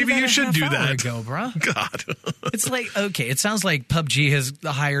maybe didn't you should do that. Ago, bro. God. It's like, okay, it sounds like PUBG has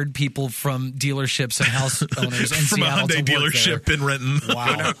hired people from dealerships and house owners in From Seattle a Hyundai to work dealership there. in Renton.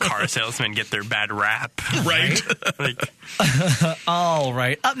 I know car salesmen get their bad rap. Right. Like, All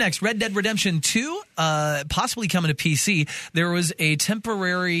right. Up next, Red Dead Redemption 2, possibly coming to PC. There was a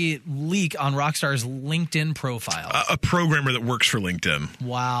temporary leak on Rockstar's LinkedIn profile. A programmer that works for LinkedIn.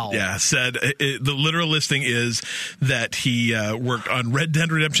 Wow. Yeah, said the literal listing is that he worked on Red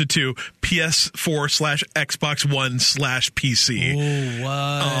Dead Redemption 2, PS4/Xbox One/PC. Oh,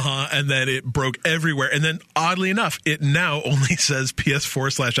 what? And then it broke everywhere. And then, oddly enough, it now only says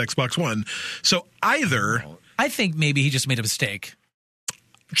PS4/Xbox One. So either... I think maybe he just made a mistake.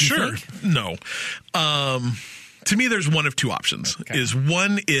 Sure. No. To me, there's one of two options. Okay.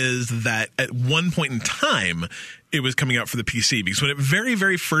 One is that at one point in time, it was coming out for the PC. Because when it very,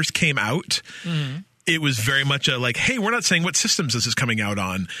 very first came out, it was very much a like, hey, we're not saying what systems this is coming out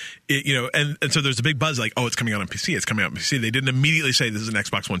on. And so there's a big buzz like, oh, it's coming out on PC. It's coming out on PC. They didn't immediately say this is an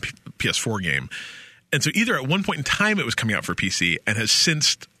Xbox One PS4 game. And so either at one point in time it was coming out for PC and has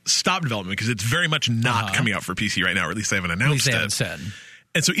since stopped development because it's very much not coming out for PC right now, or at least they haven't announced it. They haven't said.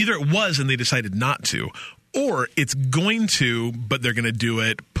 And so either it was and they decided not to, or it's going to, but they're going to do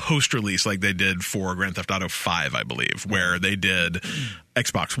it post-release like they did for Grand Theft Auto 5, I believe, where they did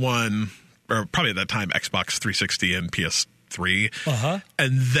Xbox One, or probably at that time Xbox 360 and PS3,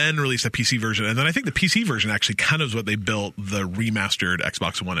 and then released a PC version. And then I think the PC version actually kind of is what they built the remastered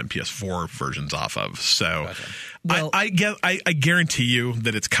Xbox One and PS4 versions off of. So Well, I guarantee you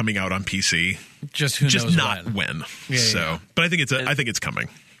that it's coming out on PC. Just who Just knows not when. Yeah. But I think it's coming.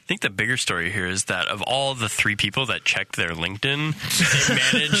 I think the bigger story here is that of all the 3 people that checked their LinkedIn,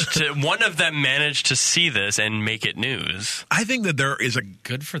 one of them managed to see this and make it news. I think that there is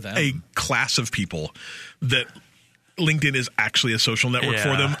Good for them. a class of people that LinkedIn is actually a social network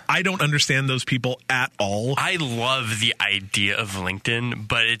for them. I don't understand those people at all. I love the idea of LinkedIn,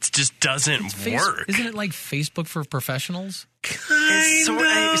 but it just doesn't work. Isn't it like Facebook for professionals?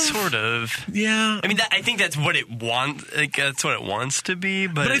 It's sort of. Yeah. I mean, I think that's what it wants. Like, that's what it wants to be.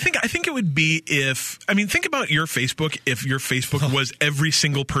 But I think it would be think about your Facebook. If your Facebook was every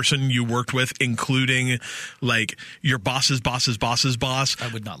single person you worked with, including like your boss's boss's boss's boss. I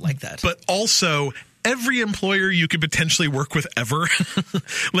would not like that. But also every employer you could potentially work with ever.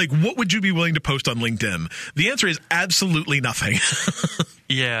 Like, what would you be willing to post on LinkedIn? The answer is absolutely nothing.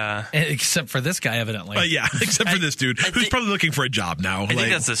 yeah. Except for this guy, evidently. Except for this dude who's probably looking for a job now. I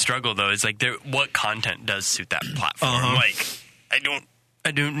think that's the struggle, though. Is like, what content does suit that platform? Like, I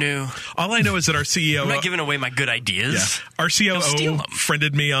don't know. All I know is that our CEO... I'm not giving away my good ideas. Our Steal COO 'em.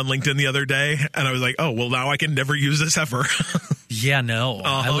 friended me on LinkedIn the other day, and I was like, oh, well, now I can never use this ever. Yeah, no.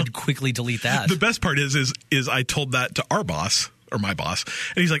 I would quickly delete that. The best part is I told that to our boss, or my boss,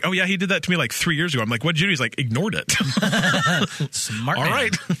 and he's like, "Oh yeah, he did that to me like 3 years ago." I'm like, "What'd you do?" He's like, "Ignored it." Smart. All man.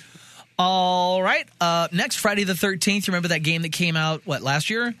 right. All right. Next Friday the 13th. You remember that game that came out last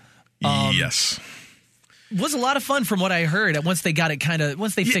year? Yes. Was a lot of fun from what I heard. Once they got it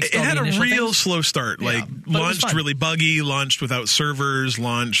once they fixed It all had the a initial real things. slow start. Yeah, Like but it was launched fun. really buggy, launched without servers,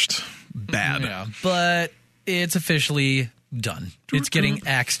 launched bad. Yeah, but it's officially done. It's getting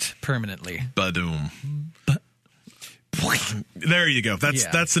axed permanently. Badoom. There you go.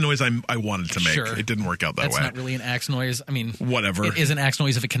 That's the noise I wanted to make. Sure. It didn't work out that That's way. not really an axe noise. I mean, Whatever. It is an axe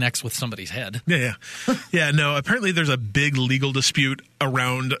noise if it connects with somebody's head. Yeah. Yeah, no, apparently there's a big legal dispute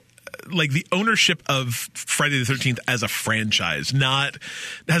around like the ownership of Friday the 13th as a franchise. It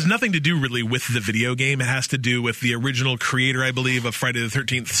has nothing to do really with the video game. It has to do with the original creator, I believe, of Friday the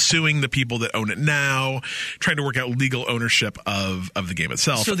 13th suing the people that own it now, trying to work out legal ownership of the game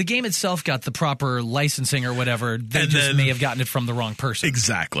itself. So the game itself got the proper licensing or whatever. They just may have gotten it from the wrong person.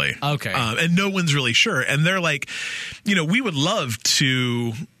 Exactly. Okay. And no one's really sure. And they're like, we would love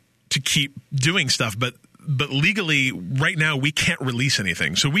to keep doing stuff, but legally right now we can't release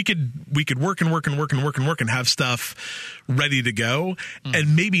anything. So we could work and have stuff ready to go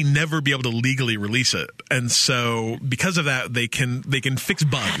and maybe never be able to legally release it. And so because of that, they can fix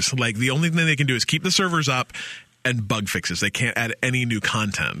bugs. Like the only thing they can do is keep the servers up and bug fixes. They can't add any new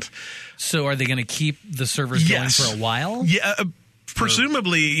content. So are they going to keep the servers going Yes. for a while? Yeah,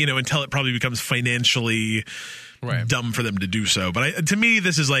 presumably, until it probably becomes financially dumb for them to do so. But to me,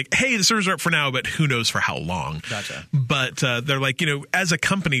 this is like, hey, the servers are up for now, but who knows for how long. Gotcha. But they're like, as a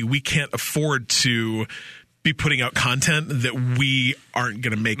company, we can't afford to be putting out content that we aren't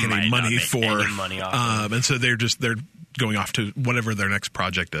going to make any money for. Any money off and so they're going off to whatever their next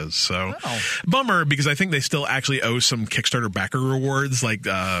project is. So bummer, because I think they still actually owe some Kickstarter backer rewards, like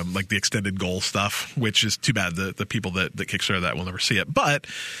the extended goal stuff, which is too bad. The people that Kickstarter that will never see it. But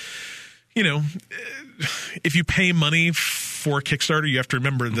if you pay money for Kickstarter, you have to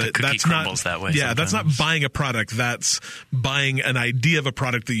remember that that's not that way. Yeah, that's not sometimes. buying a product. That's buying an idea of a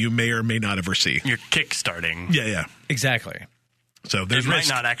product that you may or may not ever see. You're kickstarting. Yeah. Exactly. So there's It might risk.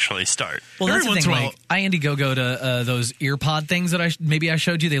 not actually start. Well, Every that's the once thing. in a Like, I Indiegogo to those ear pod things that I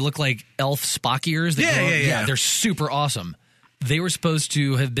showed you. They look like elf Spock ears. That Yeah, yeah. They're super awesome. They were supposed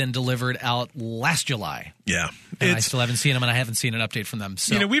to have been delivered out last July. Yeah. And I still haven't seen them, and I haven't seen an update from them.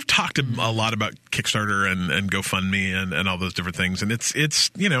 So We've talked a lot about Kickstarter and GoFundMe and all those different things. And it's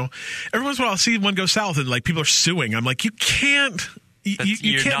every once in a while I'll see one go south and like people are suing. I'm like, you can't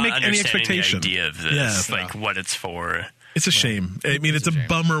you can't make any expectation. The idea of this, Yeah. like what it's for. It's a shame. I mean, it's a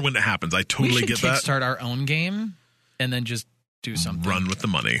bummer when it happens. I we totally should get that. kickstart our own game and then just do something. Run with the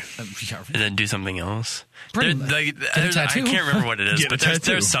money. And then do something else. Pretty much. I Get a tattoo. can't remember what it is, Get a but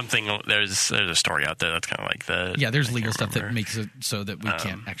tattoo. there's something. There's a story out there that's kind of like that. Yeah, there's I legal can't stuff that remember. makes it so that we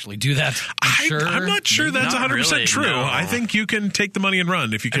can't actually do that. I'm not sure that's Not 100% really, true. no. I think you can take the money and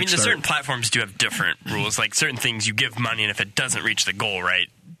run if you I mean, kickstart. there's certain platforms do have different rules. Like certain things, you give money, and if it doesn't reach the goal, right,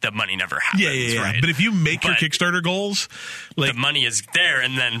 the money never happens. Yeah. Right? But if you make your But Kickstarter goals, like the money is there,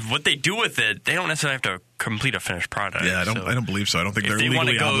 and then what they do with it, they don't necessarily have to complete a finished product. I So don't believe so. I don't think if they're they want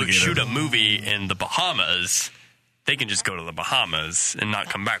to legally go obligated. shoot a movie in the Bahamas, they can just go to the Bahamas and not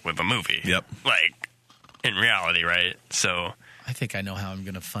come back with a movie. Yep. Like in reality, right? So I think I know how I'm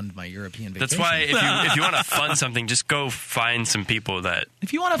going to fund my European vacation. that's why if you want to fund something, just go find some people that.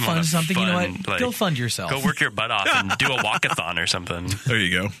 If you want to fund something, you know what? like, Go fund yourself. Go work your butt off and do a walkathon or something, There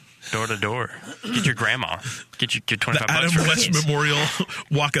you go. door to door. Get your grandma. Get The 25 bucks Adam for West kids. Memorial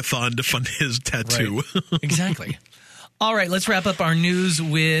Walkathon to fund his tattoo. Right. Exactly. All right, let's wrap up our news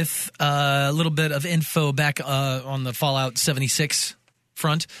with a little bit of info back on the Fallout 76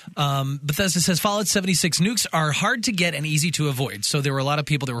 front. Bethesda says Fallout 76 nukes are hard to get and easy to avoid. So there were a lot of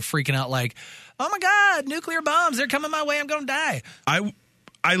people that were freaking out like, oh my God, nuclear bombs, they're coming my way, I'm going to die.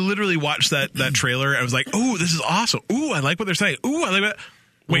 I literally watched that trailer. I was like, "Oh, this is awesome! Ooh, I like what they're saying. Ooh, I like that."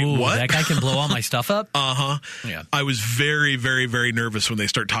 Wait, Ooh, what? That guy can blow all my stuff up? Yeah. I was very, very, very nervous when they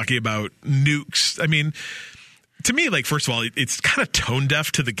start talking about nukes. I mean, to me, like, first of all, it's kind of tone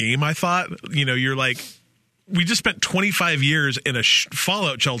deaf to the game, I thought. You're like, we just spent 25 years in a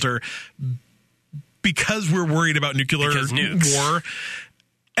Fallout shelter because we're worried about nuclear Because nukes. war.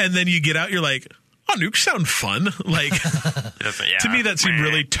 And then you get out, you're like, oh, nukes sound fun. Like, Yeah. to me, that seemed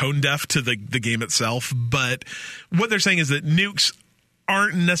really tone deaf to the game itself. But what they're saying is that nukes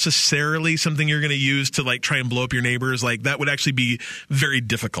aren't necessarily something you're going to use to like try and blow up your neighbors. Like that would actually be very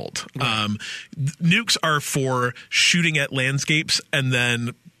difficult. Right. Nukes are for shooting at landscapes and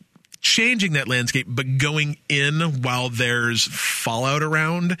then changing that landscape, but going in while there's fallout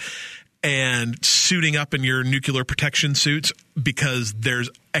around and suiting up in your nuclear protection suits because there's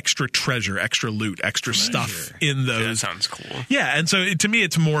extra treasure, extra loot, extra stuff in those. Yeah, that sounds cool. Yeah, and so to me,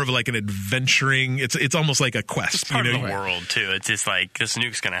 it's more of like an adventuring. It's almost like a quest. It's part of the world too. It's just like this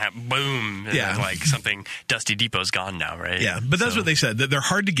nuke's gonna happen. Boom. And then, like something. Dusty Depot's gone now, right? Yeah, but that's what they said. That they're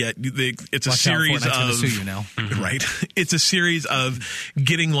hard to get. It's a series Fortnite's gonna of sue you now. Right. It's a series of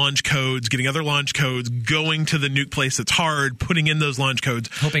getting launch codes, getting other launch codes, going to the nuke place that's hard, putting in those launch codes,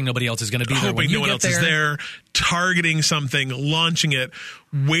 Hoping nobody else is going to be there. hoping when you no one get else is there, targeting something, launching it,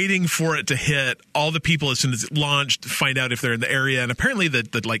 waiting for it to hit. All the people, as soon as it's launched, find out if they're in the area. And apparently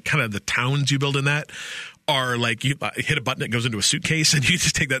the like kind of the towns you build in that are like you hit a button, it goes into a suitcase, and you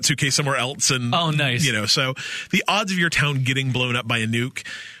just take that suitcase somewhere else. And Oh, nice. So the odds of your town getting blown up by a nuke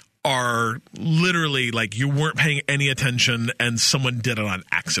are literally like you weren't paying any attention and someone did it on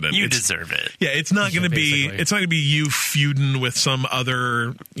accident. You deserve it. Yeah, it's not going to be. basically. It's not going to be you feuding with some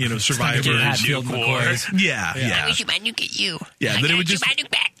other, survivors. Hatfield Nuke McCoys. Yeah. I wish you might nuke at you. Yeah, I that it got would you just. my nuke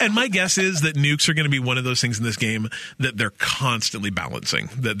back. And my guess is that nukes are going to be one of those things in this game that they're constantly balancing.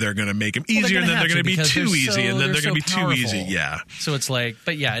 That they're going to make them easier, and then they're going to be too easy, and then they're going to be too easy. Yeah. So it's like,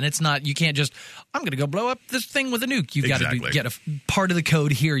 but yeah, and it's not. You can't just. I'm going to go blow up this thing with a nuke. You've got to Exactly. get a part of the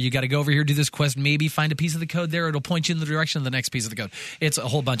code here. You got to go over here, do this quest, maybe find a piece of the code there. It'll point you in the direction of the next piece of the code. It's a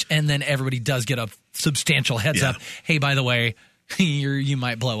whole bunch, and then everybody does get a substantial heads Yeah. up. Hey, by the way, you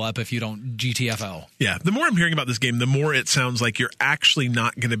might blow up if you don't GTFO. Yeah. The more I'm hearing about this game, the more it sounds like you're actually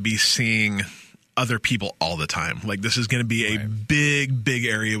not going to be seeing other people all the time. Like this is going to be a big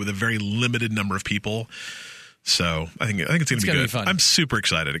area with a very limited number of people. So I think it's going to be gonna good. be fun. I'm super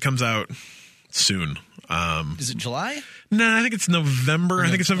excited. It comes out soon. Is it July? No, I think it's November. I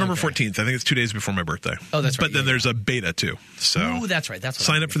think it's November 14th. I think it's 2 days before my birthday. Oh, that's right. But then there's a beta too. So Oh, that's right. That's what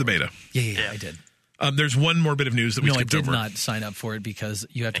sign I'm up for the beta. Yeah, I did. There's one more bit of news that we No, I skipped did over. not sign up for it because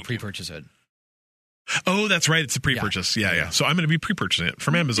you have to pre-purchase it. Oh, that's right. It's a pre-purchase. Yeah. So I'm going to be pre-purchasing it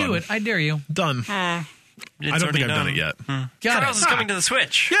from Amazon. Do it. I dare you. Done. I don't think I've done it yet. Got Trials it. is coming to the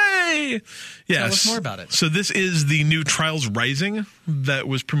Switch. Yay! Yes. Tell us more about it. So this is the new Trials Rising that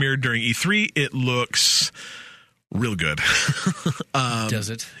was premiered during E3. It looks real good. Does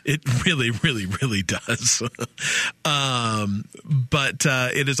it? It really, really, really does. But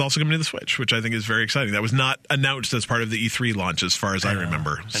it is also coming to the Switch, which I think is very exciting. That was not announced as part of the E3 launch, as far as I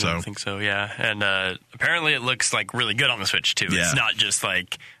remember. I don't think so, yeah. And apparently it looks like really good on the Switch, too. Yeah. It's not just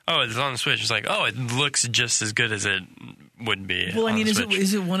like, oh, it's on the Switch. It's like, oh, it looks just as good as it would be. Well, I on mean, the is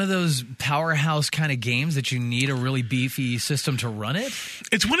Switch. it one of those powerhouse kind of games that you need a really beefy system to run it?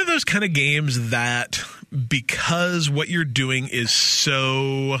 It's one of those kind of games that, because what you're doing is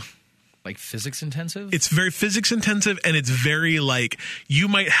so... Like physics intensive? It's very physics intensive, and it's very like you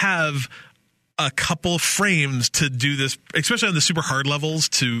might have a couple frames to do this, especially on the super hard levels,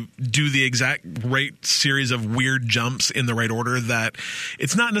 to do the exact right series of weird jumps in the right order. That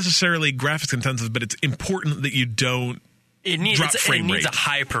it's not necessarily graphics intensive, but it's important that you don't drop frame it needs rate. a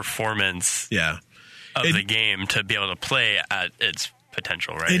high performance Yeah. of It- the game to be able to play at its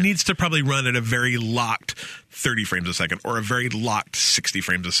potential, right? It needs to probably run at a very locked 30 frames a second or a very locked 60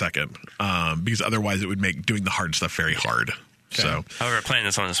 frames a second, because otherwise it would make doing the hard stuff very hard. So, However, playing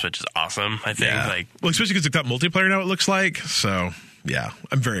this on the Switch is awesome. I think, well, especially because it's got multiplayer now, it looks like. So, yeah,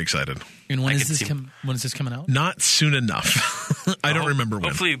 I'm very excited. And when I is could this see- when is this coming out? Not soon enough. I don't remember when.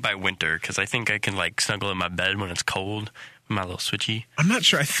 Hopefully by winter, because I think I can like snuggle in my bed when it's cold with my little Switchy. I'm not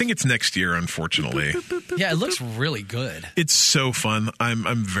sure. I think it's next year, unfortunately. Yeah, it looks really good. It's so fun.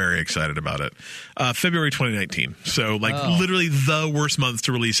 I'm very excited about it. February 2019. So, literally the worst month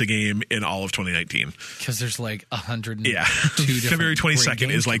to release a game in all of 2019. Because there's like 102 Yeah. different February great 22nd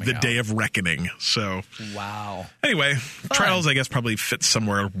games is like the coming day out. of reckoning. So, Wow. anyway, Trials, I guess, probably fits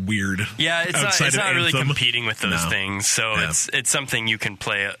somewhere weird. Yeah, it's outside not of really Anthem. competing with those No. things. So Yeah. it's something you can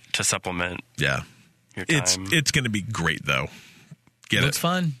play to supplement Yeah. your It's time. going to be great, though. Get It's it.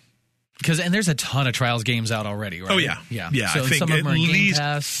 fun. And there's a ton of Trials games out already, right? Oh, yeah. Yeah. I So think some of at them are in Game least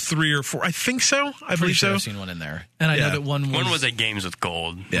Pass. 3 or 4. I think so. I Pretty believe sure so. I've seen one in there. And I Yeah. know that one was at Games with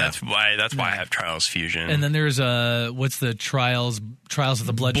Gold. Yeah. That's why I have Trials Fusion. And then there's what's the Trials of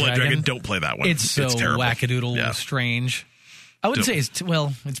the Blood Dragon. Don't play that one. It's so terrible. wackadoodle Yeah. strange. I wouldn't Don't- say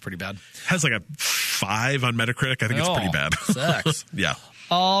it's pretty bad. Has like a 5 on Metacritic. I think it's pretty bad. Sucks. Yeah.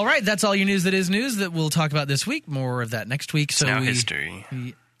 All right, that's all your news that is news that we'll talk about this week. More of that next week. it's now history.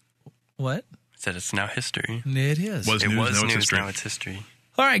 What? I said it's now history. It is. Was It news, was now it's news, history. now it's history.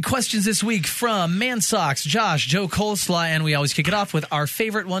 All right, questions this week from Man Socks, Josh, Joe Coleslaw, and we always kick it off with our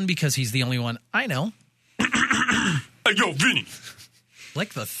favorite one because he's the only one I know. Hey, yo, Vinny,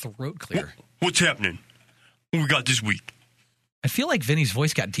 Like the throat clear. what's happening? What we got this week? I feel like Vinny's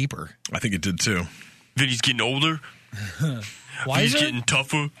voice got deeper. I think it did too. Vinny's getting older. Why is He's it? getting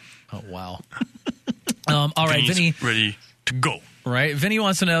tougher. Oh, wow. All right, Vinny. Ready to go. Right. Vinny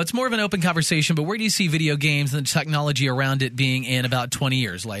wants to know, it's more of an open conversation, but where do you see video games and the technology around it being in about 20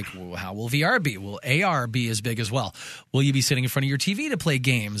 years? Like, how will VR be? Will AR be as big as well? Will you be sitting in front of your TV to play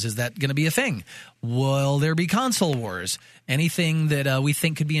games? Is that going to be a thing? Will there be console wars? Anything that we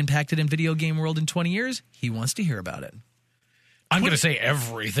think could be impacted in video game world in 20 years? He wants to hear about it. I'm going to say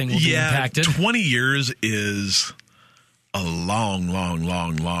everything will be impacted. 20 years is a long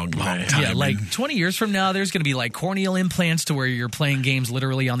time. Yeah, like 20 years from now, there's going to be like corneal implants to where you're playing games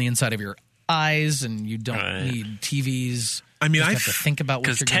literally on the inside of your eyes, and you don't need TVs. I mean, I have to think about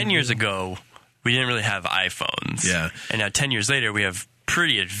what you're 10 years ago, we didn't really have iPhones. Yeah. And now 10 years later, we have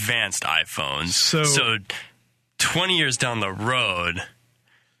pretty advanced iPhones. So 20 years down the road,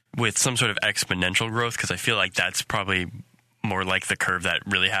 with some sort of exponential growth, because I feel like that's probably more like the curve that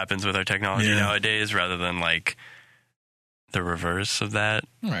really happens with our technology nowadays, rather than like the reverse of that.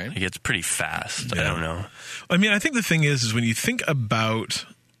 Right. Like, it's pretty fast. Yeah. I don't know. I mean, I think the thing is when you think about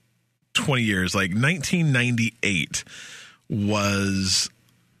 20 years, like 1998 was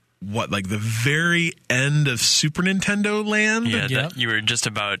what, like the very end of Super Nintendo land? Yeah, Yep. you were just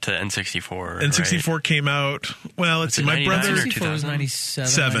about to N64. N64 right? came out. Well, let's see. it My 99 brother. or 64 was 2000?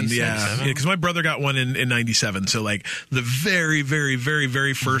 97. 96. Yeah, because my brother got one in 97. So like the very, very, very,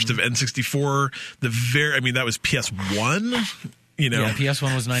 very first of N64. That was PS1. You know, Yeah,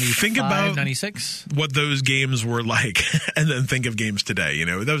 PS1 was 95, Think about 96. what those games were like, and then think of games today. You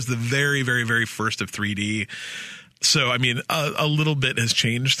know, that was the very, very, very first of 3D. So, I mean, a little bit has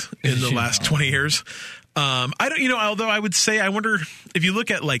changed in the last 20 years. I don't, although I would say, I wonder if you look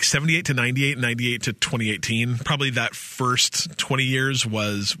at like 78 to 98, 98 to 2018, probably that first 20 years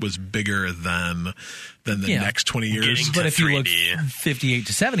was bigger than the next 20 years. Getting But to if you look 3D. 58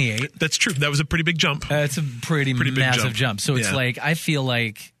 to 78, That's true. That was a pretty big jump. it's a pretty big massive jump. So it's Yeah. like, I feel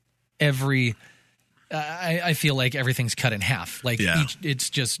like I feel like everything's cut in half. Like it's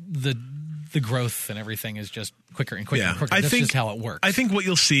just the growth and everything is just quicker and quicker and quicker. That's just how it works. I think what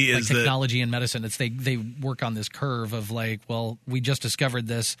you'll see like is technology and medicine, it's they work on this curve of like, well, we just discovered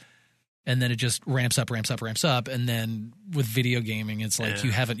this, and then it just ramps up, and then with video gaming, it's like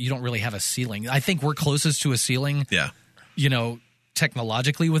you don't really have a ceiling. I think we're closest to a ceiling,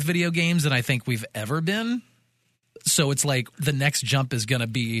 technologically with video games than I think we've ever been. So it's like the next jump is going to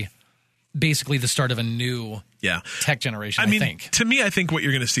be basically the start of a new tech generation. I think. To me, I think what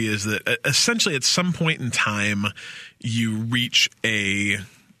you're going to see is that essentially at some point in time, you reach a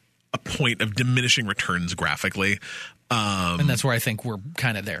point of diminishing returns graphically. And that's where I think we're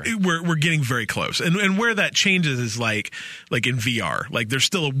kind of there. We're getting very close. And where that changes is like in VR. Like there's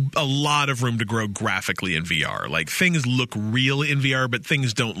still a lot of room to grow graphically in VR. Like things look real in VR, but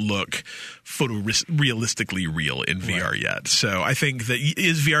things don't look photorealistically real in VR yet. So I think that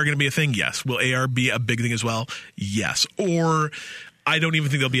is VR going to be a thing? Yes. Will AR be a big thing as well? Yes. Or I don't even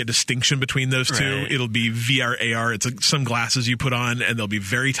think there'll be a distinction between those two. Right. It'll be VR, AR. It's some glasses you put on, and they'll be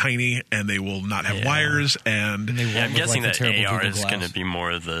very tiny, and they will not have wires. And they won't I'm look guessing like the that terrible AR Google is going Glass. to be more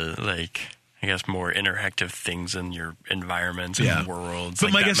of the, more interactive things in your environments and worlds.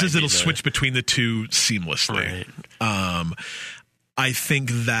 But my guess is it'll switch. switch between the two seamlessly. Right. I think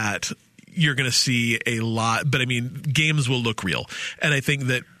that you're going to see a lot, but I mean, games will look real. And I think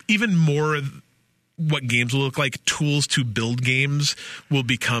that even more what games will look like, tools to build games will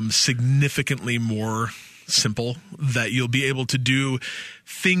become significantly more simple, that you'll be able to do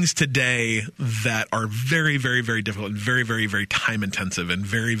things today that are very, very, very difficult and very, very, very time intensive and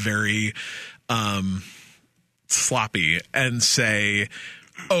very, very sloppy, and say,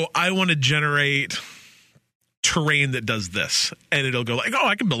 oh, I want to generate terrain that does this, and it'll go like, oh,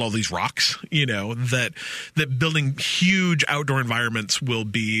 I can build all these rocks. That building huge outdoor environments will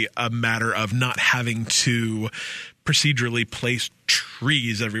be a matter of not having to procedurally place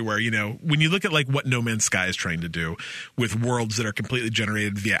trees everywhere. When you look at like what No Man's Sky is trying to do with worlds that are completely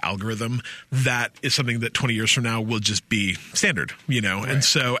generated via algorithm, that is something that 20 years from now will just be standard. Right. And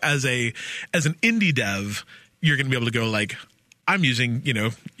so as an indie dev, you're going to be able to go like, I'm using,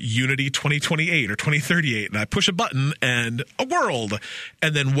 Unity 2028 or 2038, and I push a button and a world.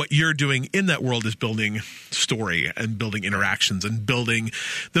 And then what you're doing in that world is building story and building interactions and building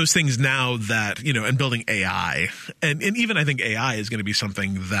those things now that, and building AI. And even I think AI is going to be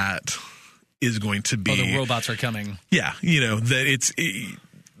something that is going to be. Oh, the robots are coming. Yeah. That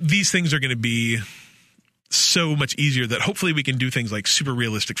these things are going to be so much easier that hopefully we can do things like super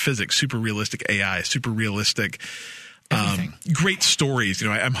realistic physics, super realistic AI, super realistic great stories.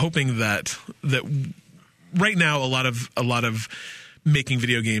 I'm hoping that right now a lot of making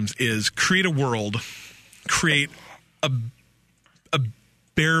video games is create a world, create a a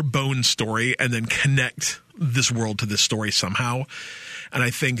bare bone story and then connect this world to this story somehow. And I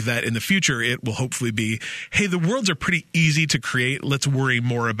think that in the future, it will hopefully be, hey, the worlds are pretty easy to create. Let's worry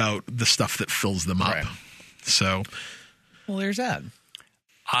more about the stuff that fills them up. Right. So, well, there's that.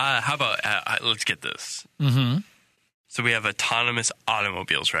 How about, let's get this. Mm-hmm. So we have autonomous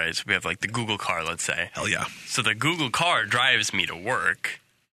automobiles, right? So we have like the Google car, let's say. hell yeah. So the Google car drives me to work,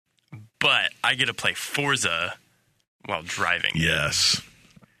 but I get to play Forza while driving. Yes.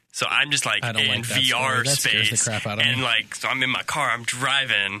 So I'm just like I don't in like that VR story. That scares the space, crap out of and me. like, so I'm in my car, I'm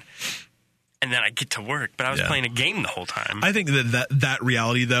driving, and then I get to work, but I was playing a game the whole time. I think that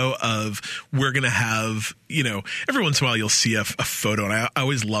reality, though, of we're going to have, every once in a while you'll see a photo, and I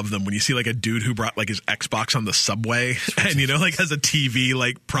always love them when you see like a dude who brought like his Xbox on the subway and, like has a TV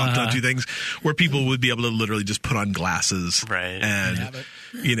like propped onto things where people would be able to literally just put on glasses. Right. And,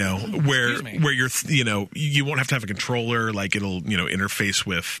 where you're, you won't have to have a controller, like it'll, interface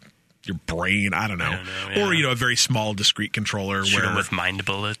with your brain. I don't know. Or, a very small, discrete controller. Shoot 'em where with mind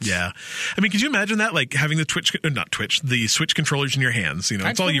bullets. Yeah. I mean, could you imagine that? Like having the the Switch controllers in your hands.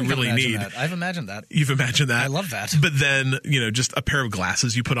 That's all you really need. I've imagined that. You've imagined that. I love that. But then, just a pair of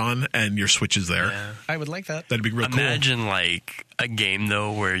glasses you put on and your Switch is there. Yeah. I would like that. That'd be real cool. Imagine like a game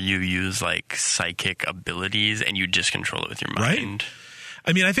though where you use like psychic abilities and you just control it with your mind. Right?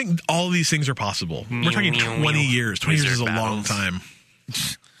 I mean, I think all these things are possible. We're talking 20 years. 20 years is a long time.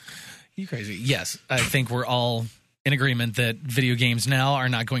 You crazy. Yes, I think we're all in agreement that video games now are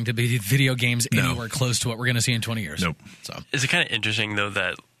not going to be video games anywhere close to what we're going to see in 20 years. Nope. So is it kind of interesting though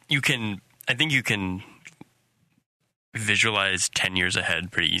that I think you can visualize 10 years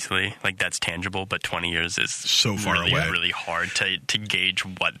ahead pretty easily. Like that's tangible, but 20 years is so far really, away. really hard to gauge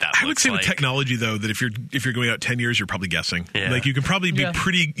what that I would say with technology though, that if you're going out 10 years, you're probably guessing. Yeah. Like you can probably you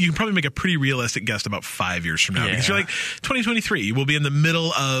can probably make a pretty realistic guess about 5 years from now. Because you're like 2023, we'll be in the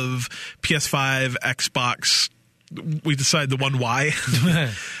middle of PS5, Xbox, we decide the one Y.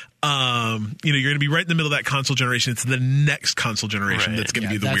 You're going to be right in the middle of that console generation. It's the next console generation that's going to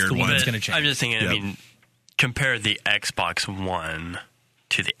be the weird one. That's going to change. I'm just thinking, I mean, compare the Xbox One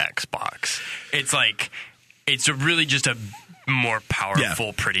to the Xbox. It's like, it's really just a more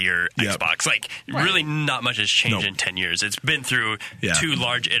powerful, prettier Xbox. Like, really not much has changed in 10 years. It's been through 2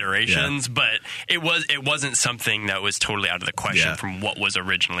 large iterations, but it wasn't something that was totally out of the question from what was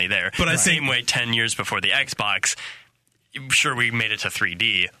originally there. But the same way 10 years before the Xbox, sure, we made it to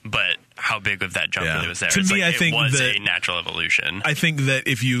 3D, but how big of that jump really was there? To me, I think it was that a natural evolution. I think that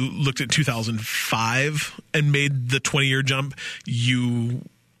if you looked at 2005 and made the 20-year jump, you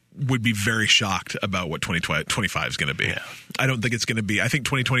would be very shocked about what 2025 is going to be. Yeah. I don't think it's going to be. I think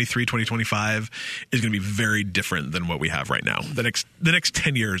 2023, 2025 is going to be very different than what we have right now. The next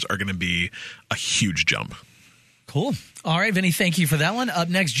 10 years are going to be a huge jump. Cool. All right, Vinny, thank you for that one. Up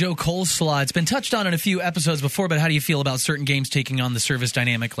next, Joe Coleslaw. It's been touched on in a few episodes before, but how do you feel about certain games taking on the service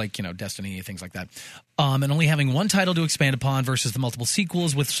dynamic, like, Destiny, things like that, and only having one title to expand upon versus the multiple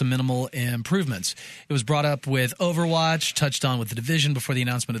sequels with some minimal improvements? It was brought up with Overwatch, touched on with The Division before the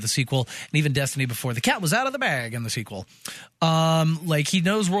announcement of the sequel, and even Destiny before the cat was out of the bag in the sequel. He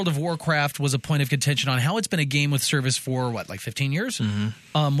knows World of Warcraft was a point of contention on how it's been a game with service for, 15 years?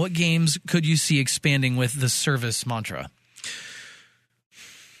 Mm-hmm. What games could you see expanding with the service mantra?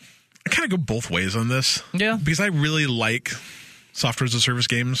 I kind of go both ways on this. Yeah. Because I really like software as a service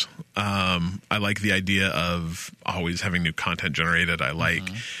games. I like the idea of always having new content generated. I like,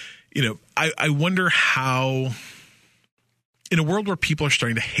 I wonder how, in a world where people are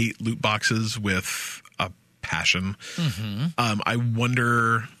starting to hate loot boxes with a passion, I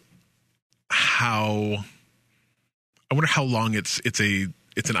wonder how long it's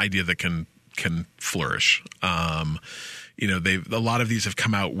an idea that can flourish. A lot of these have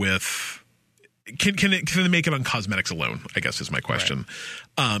come out with. Can they make it on cosmetics alone? I guess is my question.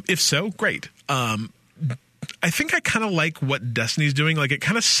 Right. If so, great. I think I kind of like what Destiny's doing. Like, it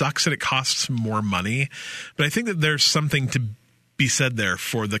kind of sucks that it costs more money, but I think that there's something to be said there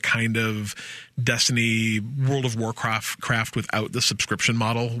for the kind of Destiny World of Warcraft without the subscription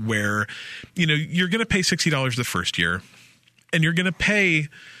model, where you're going to pay $60 the first year, and you're going to pay.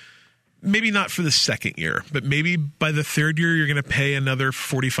 Maybe not for the second year, but maybe by the third year, you're going to pay another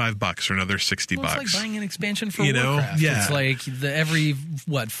 $45 or another $60. It's like buying an expansion for Warcraft. Yeah. It's like every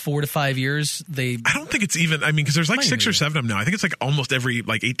 4 to 5 years I don't think it's even. Because there's 6 or 7 of them now. I think it's almost every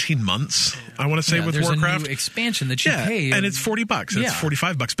 18 months. I want to say with there's Warcraft, a new expansion that you pay, and it's $40. It's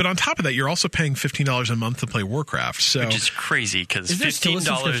 $45. But on top of that, you're also paying $15 a month to play Warcraft. So which is crazy because $15 still a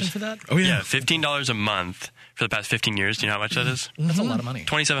subscription for that? Oh yeah, $15 a month for the past 15 years. Do you know how much that is? That's a lot of money.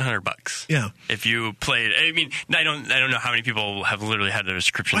 $2,700. Yeah. If you played, I mean, I don't know how many people have literally had a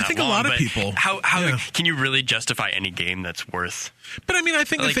subscription. I think a lot of people. How can you really justify any game that's worth? But I mean, I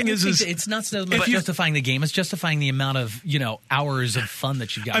think the thing is it's not so much justifying the game; it's justifying the amount of hours of fun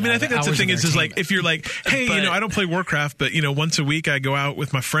that you've got. I mean, I think that's the thing is like if you're like, hey, I don't play Warcraft, but once a week I go out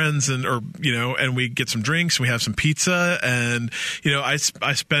with my friends and we get some drinks, and we have some pizza, and I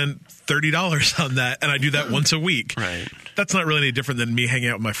spent $30 on that, and I do that once a week. Right. That's not really any different than me hanging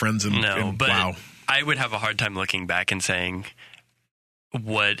out with my friends and but WoW. I would have a hard time looking back and saying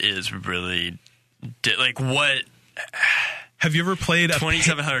what is really what. Have you ever played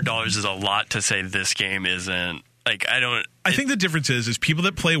 $2,700 is a lot to say this game isn't I think the difference is people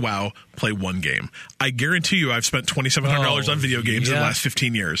that play WoW play one game. I guarantee you I've spent $2,700 on video games in the last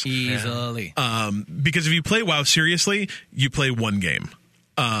 15 years. Easily. Because if you play WoW seriously, you play one game.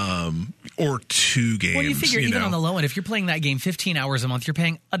 Or two games. Well, you figure even on the low end, if you're playing that game 15 hours a month, you're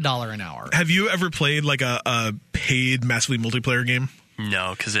paying $1 an hour. Have you ever played like a paid massively multiplayer game?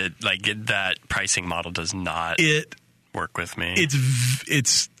 No, because that pricing model does not work with me.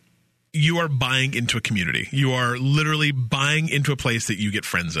 It's you are buying into a community. You are literally buying into a place that you get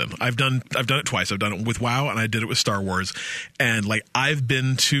friends in. I've done it twice. I've done it with WoW and I did it with Star Wars. And I've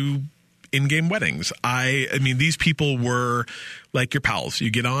been to in-game weddings. I mean, these people were like your pals.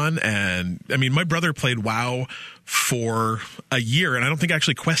 You get on, and I mean, my brother played WoW for a year, and I don't think I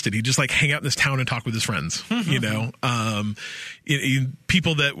actually quested. He just hang out in this town and talk with his friends.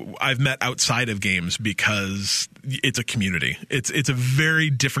 People that I've met outside of games because it's a community. It's a very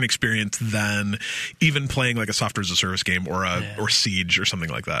different experience than even playing like a software as a service game or Siege or something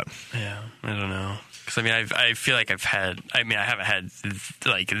like that. Yeah, I don't know. Because I mean, I feel like I haven't had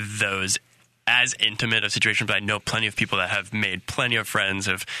those as intimate of situations, but I know plenty of people that have made plenty of friends,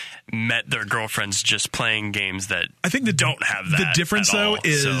 have met their girlfriends just playing games that I think don't have that. The difference though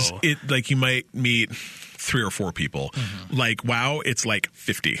is so. You might meet 3 or 4 people. Like WoW, it's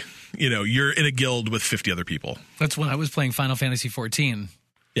 50. You're in a guild with 50 other people. That's when I was playing Final Fantasy 14.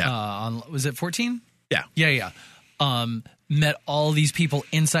 Yeah. Was it 14? Yeah. Yeah. Met all these people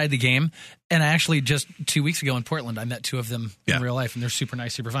inside the game, and I actually just 2 weeks ago in Portland, I met 2 of them in real life, and they're super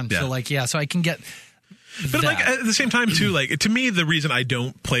nice, super fun. Yeah. So so I can get. But at the same time too, to me, the reason I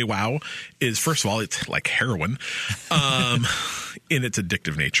don't play WoW is, first of all, it's like heroin, in its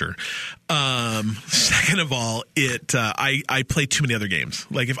addictive nature. Second of all, I play too many other games.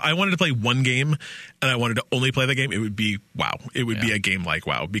 If I wanted to play one game and I wanted to only play that game, it would be WoW. It would be a game like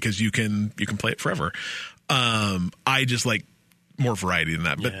WoW because you can play it forever. I just like more variety than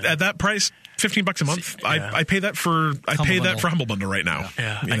that. But at that price, $15 a month, I pay that for Humble Bundle right now.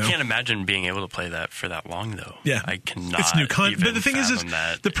 Yeah, I can't imagine being able to play that for that long though. Yeah, I cannot. It's new content. But the thing is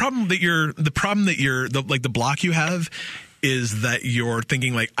the problem that the block you have is that you're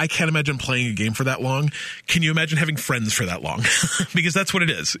thinking I can't imagine playing a game for that long. Can you imagine having friends for that long? Because that's what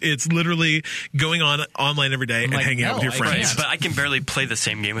it is. It's literally going on online every day and hanging out with your friends. Right, but I can barely play the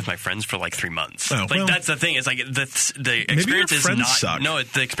same game with my friends for 3 months. Oh, that's the thing. It's the experience is not. Suck. No,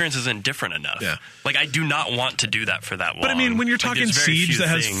 the experience isn't different enough. Yeah. I do not want to do that for that long. But I mean, when you're talking Siege that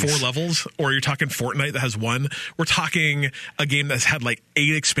has 4 levels, or you're talking Fortnite that has 1, we're talking a game that's had 8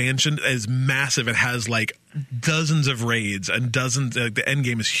 expansions, is massive, and has dozens of raids and dozens. The end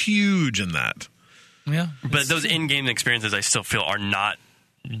game is huge in that. Yeah, but those in-game experiences, I still feel, are not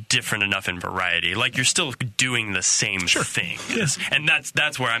different enough in variety. You're still doing the same thing, and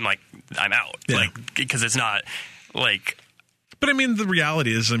that's where I'm out. Because it's not But I mean, the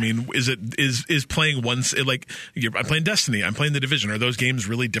reality is, is playing once I'm playing Destiny, I'm playing The Division. Are those games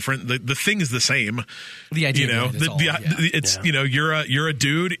really different? The thing is the same. The idea, you're a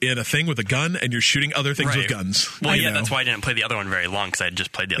dude in a thing with a gun, and you're shooting other things with guns. Well, that's why I didn't play the other one very long, because I had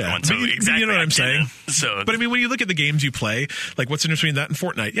just played the other one. So exactly, you know what I'm saying. So, but I mean, when you look at the games you play, what's the difference between that and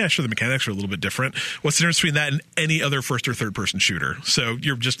Fortnite? Yeah, sure, the mechanics are a little bit different. What's the difference between that and any other first or third person shooter? So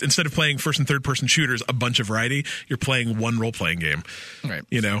you're just, instead of playing first and third person shooters, a bunch of variety, you're playing one role playing game. Right.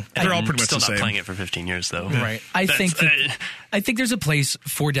 They're all pretty much the same. Still not playing it for 15 years though. Right. I think there's a place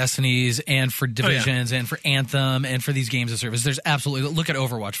for Destinies and for Divisions and for Anthem and for these games of service. There's absolutely, look at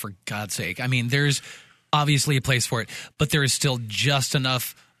Overwatch, for God's sake. I mean, there's obviously a place for it, but there is still just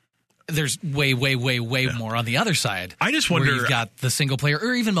enough. There's way more on the other side. I just wonder, where you've got the single player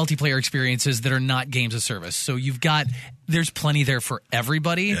or even multiplayer experiences that are not games of service. So there's plenty there for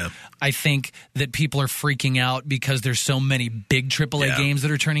everybody. Yeah. I think that people are freaking out because there's so many big AAA games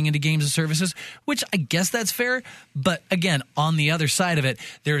that are turning into games of services, which I guess that's fair. But again, on the other side of it,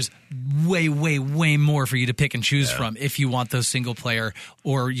 there's way, way, way more for you to pick and choose from if you want those single player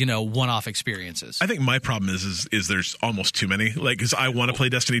or, one-off experiences. I think my problem is there's almost too many. Like, because I want to play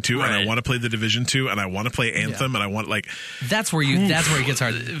Destiny 2 and I want to play The Division 2 and I want to play Anthem and I want that's where it gets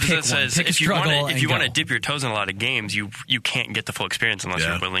hard. Pick a struggle. If you want to dip your toes in a lot of games, you can't get the full experience unless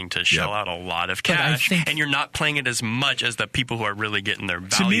you're willing to shell out a lot of cash, and you're not playing it as much as the people who are really getting their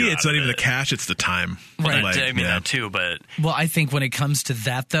value. To me, it's not even the cash; it's the time. Right. That too. But I think when it comes to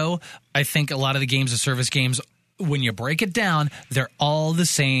that, though, I think a lot of the games of service games, when you break it down, they're all the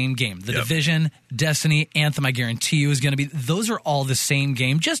same game. The Division, Destiny, Anthem, I guarantee you, is going to be. Those are all the same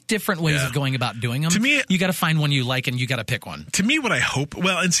game, just different ways of going about doing them. To me, you got to find one you like, and you got to pick one. To me, what I hope,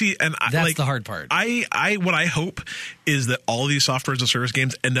 that's the hard part. What I hope is that all of these software as a service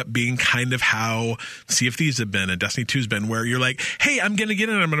games end up being kind of how Sea of Thieves have been and Destiny 2 has been, where you're like, hey, I'm going to get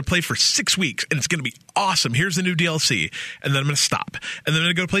in and I'm going to play for 6 weeks and it's going to be awesome. Here's the new DLC. And then I'm going to stop. And then I'm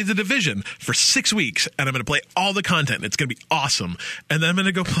going to go play The Division for 6 weeks and I'm going to play all the content. It's going to be awesome. And then I'm going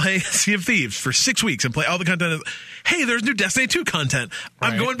to go play Sea of Thieves for 6 weeks and play all the content. Hey, there's new Destiny 2 content.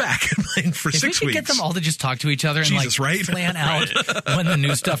 I'm going back and playing for 6 weeks. If we could get them all to just talk to each other and plan out when the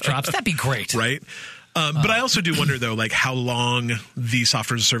new stuff drops, that'd be great. Right? But I also do wonder, though, like how long these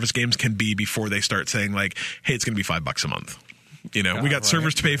software as a service games can be before they start saying, like, hey, it's going to be $5 a month. We got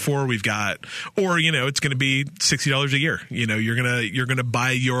servers to pay for. We've got, or it's going to be $60 a year. You're gonna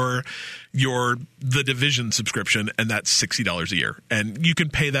buy your The Division subscription, and that's $60 a year, and you can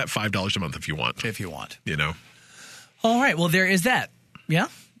pay that $5 a month if you want. All right. Well, there is that. Yeah.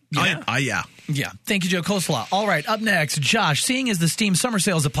 Yeah. Thank you, Joe Coleslaw. All right. Up next, Josh, seeing as the Steam summer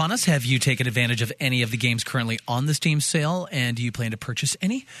sale is upon us, have you taken advantage of any of the games currently on the Steam sale, and do you plan to purchase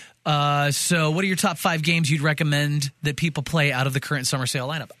any? So what are your top 5 games you'd recommend that people play out of the current summer sale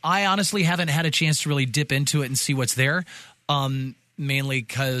lineup? I honestly haven't had a chance to really dip into it and see what's there, mainly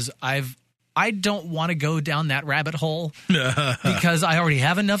because I don't want to go down that rabbit hole because I already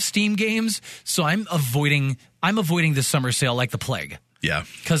have enough Steam games, so I'm avoiding the summer sale like the plague. Yeah.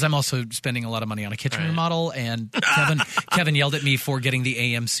 Because I'm also spending a lot of money on a kitchen remodel, and Kevin yelled at me for getting the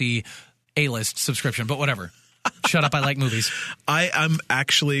AMC A-list subscription, but whatever. Shut up, I like movies. I'm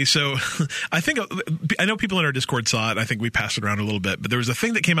actually, so I know people in our Discord saw it, and I think we passed it around a little bit, but there was a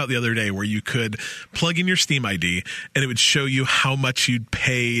thing that came out the other day where you could plug in your Steam ID, and it would show you how much you'd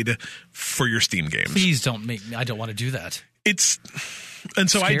paid for your Steam games. Please don't make me, I don't want to do that. And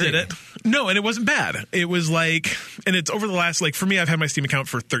so Scary. I did it. No, and it wasn't bad. It was like, and it's over the last, for me, I've had my Steam account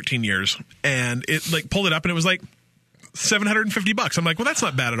for 13 years, and it pulled it up, and it was like $750. I'm like, well, that's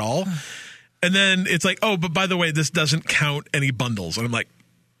not bad at all. And then it's like, oh, but by the way, this doesn't count any bundles. And I'm like,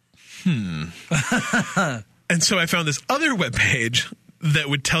 And so I found this other webpage that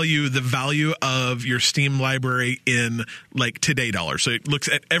would tell you the value of your Steam library in today dollars. So it looks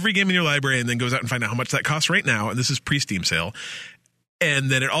at every game in your library and then goes out and find out how much that costs right now. And this is pre-Steam sale.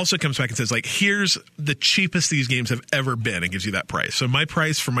 And then it also comes back and says, here's the cheapest these games have ever been. It gives you that price. So my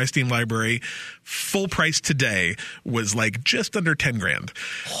price for my Steam library, full price today, was just under $10,000.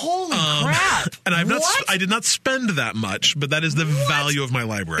 Holy crap! And I did not spend that much, but that is the value of my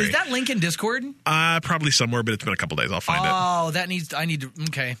library. Is that link in Discord? Probably somewhere, but it's been a couple days. I'll find it. Oh, I need to.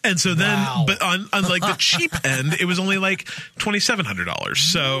 Okay. And so then, but on the cheap end, it was only $2,700.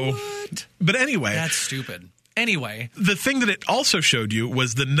 So, but anyway, that's stupid. Anyway, the thing that it also showed you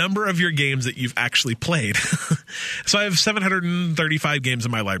was the number of your games that you've actually played. So I have 735 games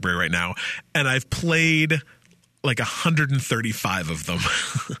in my library right now, and I've played 135 of them.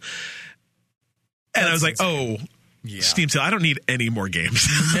 And I was like, Steam sale, I don't need any more games.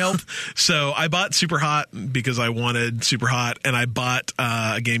 Nope. So I bought Super Hot because I wanted Super Hot, and I bought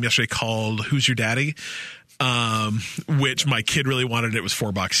a game yesterday called Who's Your Daddy? Which my kid really wanted. It was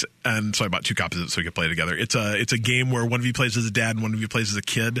 $4, and so I bought 2 copies of it so we could play it together. It's a game where one of you plays as a dad and one of you plays as a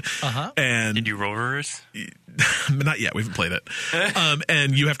kid. And did you role reverse? Not yet. We haven't played it.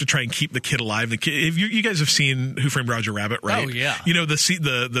 And you have to try and keep the kid alive. The kid, you guys have seen Who Framed Roger Rabbit, right? Oh yeah.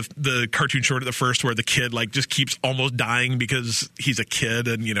 The cartoon short at the first where the kid just keeps almost dying because he's a kid,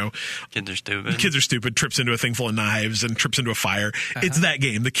 and kids are stupid. Kids are stupid. Trips into a thing full of knives and trips into a fire. It's that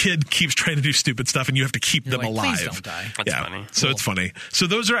game. The kid keeps trying to do stupid stuff, and you have to keep them alive. Please don't die. That's funny. So it's funny. So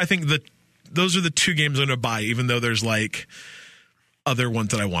those are, I think, those are the 2 games I'm going to buy, even though there's other ones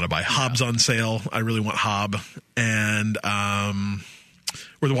that I want to buy. Hobbs on sale. I really want Hob. And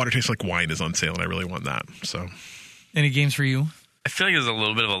Where the Water Tastes Like Wine is on sale, and I really want that. So, any games for you? I feel like it's a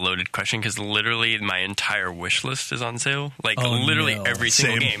little bit of a loaded question because literally my entire wish list is on sale. Every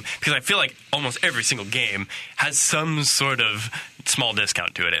single game. Because I feel like almost every single game has some sort of small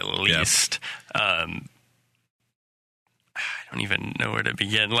discount to it at least. Yeah. I don't even know where to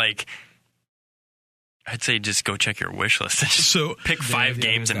begin. Like, I'd say just go check your wish list and just pick 5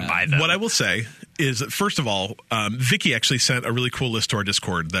 games and buy them. What I will say is that, first of all, Vicky actually sent a really cool list to our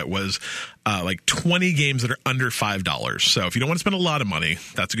Discord that was like 20 games that are under $5. So if you don't want to spend a lot of money,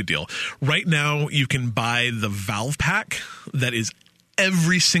 that's a good deal. Right now, you can buy the Valve pack that is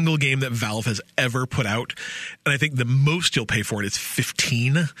every single game that Valve has ever put out. And I think the most you'll pay for it is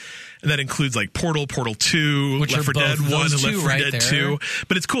 15. And that includes like Portal 2, Which Left 4 Dead 1, and Left 4 right Dead there. 2.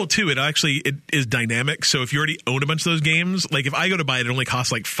 But it's cool too. It is dynamic. So if you already own a bunch of those games, like if I go to buy it, it only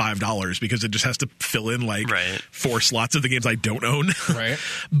costs like $5 because it just has to fill in like 4 slots of the games I don't own. Right.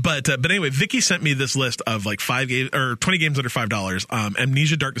 But anyway, Vicky sent me this list of like 5 games or 20 games under $5.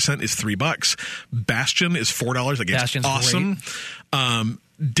 Amnesia Dark Descent is $3. Bastion is $4. That game's Bastion's awesome.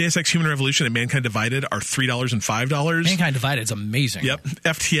 Deus Ex Human Revolution and Mankind Divided are $3 and $5. Mankind Divided is amazing. Yep.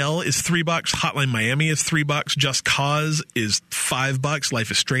 FTL is $3. Hotline Miami is $3. Just Cause is $5.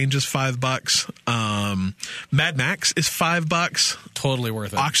 Life is Strange is $5. Mad Max is $5. Totally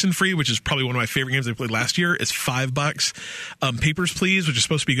worth it. Oxenfree, which is probably one of my favorite games I played last year, is $5. Papers, Please, which is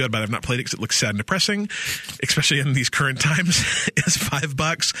supposed to be good, but I've not played it because it looks sad and depressing, especially in these current times, is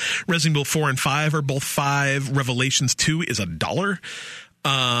 $5. Resident Evil 4 and 5 are both $5. Revelations 2 is $1.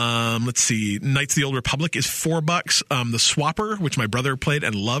 Let's see. Knights of the Old Republic is $4. The Swapper, which my brother played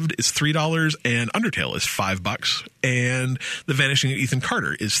and loved, is $3, and Undertale is $5. And The Vanishing of Ethan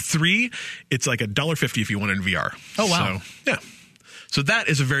Carter is $3. It's like $1.50 if you want it in VR. Oh, wow. So, yeah. So that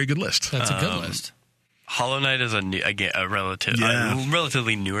is a very good list. That's a good list. Hollow Knight is a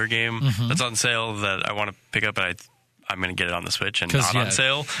relatively newer game that's on sale that I want to pick up, but I'm going to get it on the Switch and not on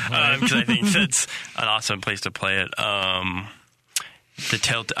sale because I think that's an awesome place to play it. I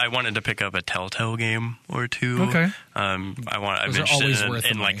wanted to pick up a Telltale game or two. Okay. I'm interested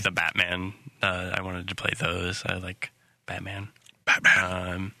in like the Batman. I wanted to play those. I like Batman.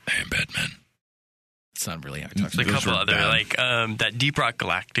 Batman. It's not really how I talk a couple other like that Deep Rock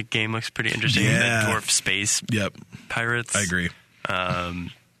Galactic game looks pretty interesting. Yeah. The Dwarf Space Pirates. I agree. But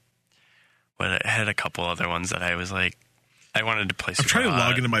I had a couple other ones that I was like, I wanted to play. I'm trying to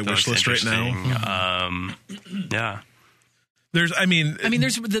log into my wish list right now. Yeah. There's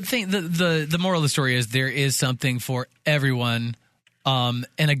the thing. The moral of the story is there is something for everyone, and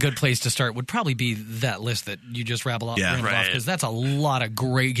a good place to start would probably be that list that you just rattled off. Because that's a lot of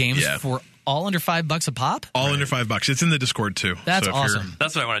great games for all under $5 a pop. All under $5. It's in the Discord too. That's awesome.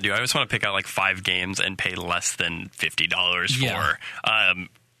 That's what I want to do. I just want to pick out like 5 games and pay less than $50 for.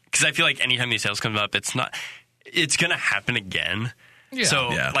 Because I feel like anytime these sales come up, it's going to happen again. Yeah. So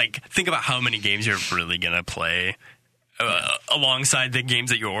like think about how many games you're really going to play. Alongside the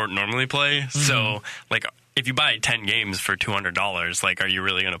games that you normally play. So, like, if you buy 10 games for $200, like, are you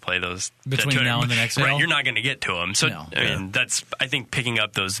really going to play those between now and the next sale? Right, you're not going to get to them. So, I mean, I think picking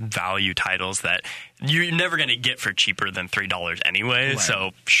up those value titles that you're never going to get for cheaper than $3 anyway. Right.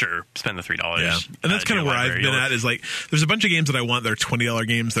 So, sure, spend the $3. Yeah. And that's kind of where I've been at is like, there's a bunch of games that I want that are $20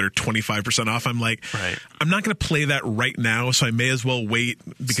 games that are 25% off. I'm like, I'm not going to play that right now, so I may as well wait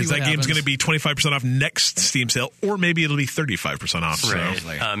because that game's going to be 25% off next Steam sale, or maybe it'll be 35% off. Right. So.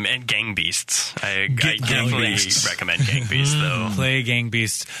 And Gang Beasts. I definitely recommend Gang Beasts, though. Play Gang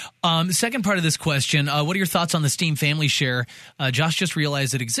Beasts. Second part of this question, what are your thoughts on the Steam Family Share? Josh just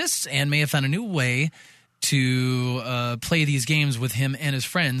realized it exists and may have found a new way to play these games with him and his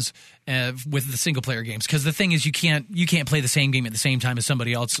friends with the single player games, because the thing is you can't play the same game at the same time as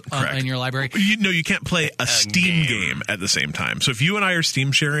somebody else in your library. You can't play a Steam game at the same time. So if you and I are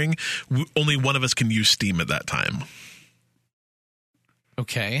Steam sharing, only one of us can use Steam at that time.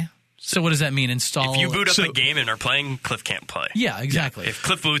 Okay. So what does that mean? Install. If you boot up a game and are playing, Cliff can't play. Yeah, exactly. If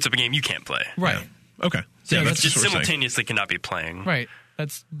Cliff boots up a game, you can't play. Right. Yeah. Okay. So that's just simultaneously cannot be playing. Right.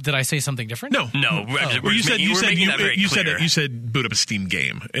 Did I say something different? No. You said boot up a Steam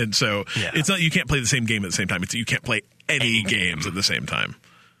game, and so it's not you can't play the same game at the same time. It's you can't play any games at the same time.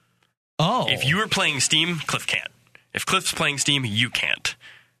 Oh, if you were playing Steam, Cliff can't. If Cliff's playing Steam, you can't.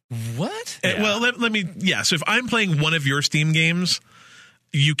 What? Well, let me. Yeah. So if I'm playing one of your Steam games,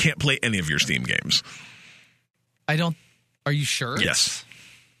 you can't play any of your Steam games. Are you sure? Yes.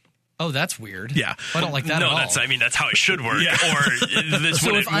 Oh, that's weird. Yeah. I don't like that at all. That's how it should work. Yeah. Or this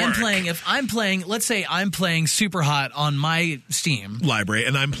so wouldn't work. if I'm playing, let's say I'm playing Super Hot on my Steam library,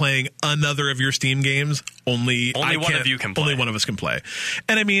 and I'm playing another of your Steam games, only one of you can play. Only one of us can play.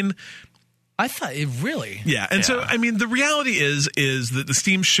 And I mean, I thought it really. Yeah, and so I mean, the reality is that the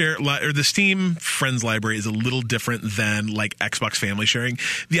Steam or the Steam Friends library is a little different than like Xbox Family sharing.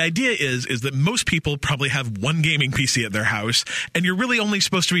 The idea is that most people probably have one gaming PC at their house, and you're really only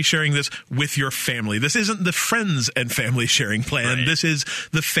supposed to be sharing this with your family. This isn't the friends and family sharing plan. Right. This is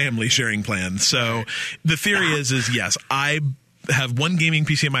the family sharing plan. So the theory is yes, I have one gaming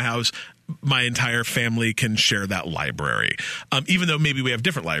PC in my house. My entire family can share that library. Even though maybe we have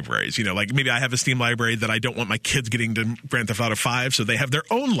different libraries, like maybe I have a Steam library that I don't want my kids getting to Grand Theft Auto 5. So they have their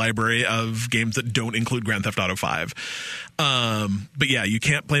own library of games that don't include Grand Theft Auto 5. But yeah, you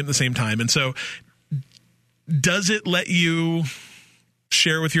can't play them at the same time. And so does it let you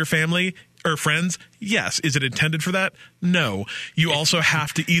share with your family or friends? Yes. Is it intended for that? No. You also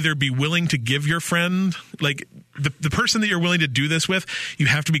have to either be willing to give your friend, like the person that you're willing to do this with, you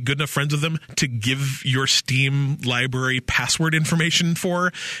have to be good enough friends with them to give your Steam library password information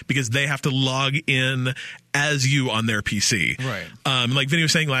for, because they have to log in as you on their PC. Right. Like Vinny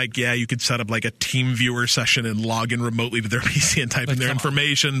was saying, like, yeah, you could set up like a team viewer session and log in remotely to their PC and type in their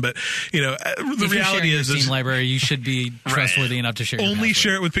information. But, the reality is Steam library, you should be trustworthy enough to share your only password.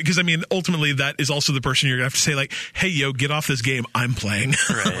 share it with, because I mean, ultimately that is also the person you're going to have to say like, hey, yo, get off this game I'm playing.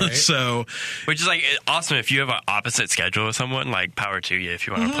 Right. So, which is like awesome if you have an opposite schedule with someone, like power to you if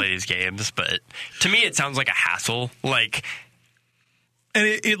you want to play these games. But to me, it sounds like a hassle. Like, and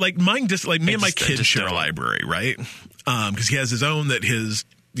it like mine just like me and my kid share a don't. library, right? Because he has his own that his,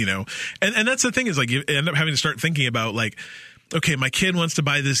 and that's the thing is like you end up having to start thinking about like, okay, my kid wants to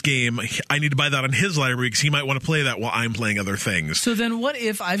buy this game. I need to buy that on his library because he might want to play that while I'm playing other things. So then what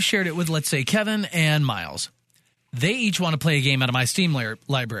if I've shared it with, let's say, Kevin and Miles? They each want to play a game out of my Steam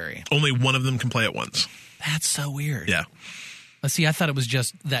library. Only one of them can play at once. That's so weird. Yeah. Let's see, I thought it was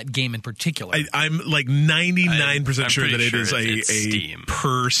just that game in particular. I'm like 99% sure that it is a Steam.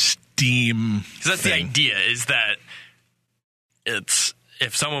 Per Steam. Because that's the idea, is that it's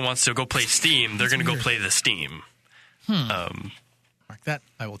if someone wants to go play Steam, they're going to go play the Steam. Mark that.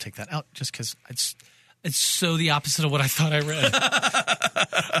 I will take that out just because it's so the opposite of what I thought I read.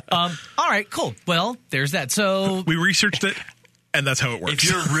 All right, cool. Well, there's that. So we researched it, and that's how it works. If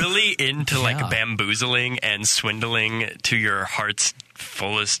you're really into like bamboozling and swindling to your heart's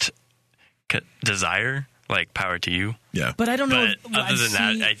fullest desire, like power to you. Yeah. But I don't know. But other than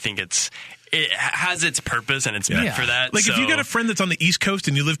that, I think it has its purpose and it's meant for that. Like if you got a friend that's on the East Coast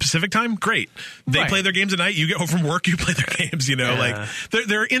and you live Pacific time, great. They play their games at night. You get home from work, you play their games. Like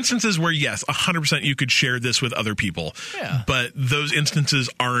there are instances where yes, 100% you could share this with other people. Yeah. But those instances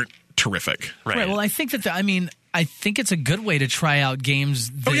aren't terrific. Right. Well, I think that I think it's a good way to try out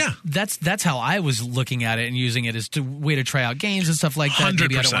games. That's how I was looking at it and using it as a way to try out games and stuff like that. 100%.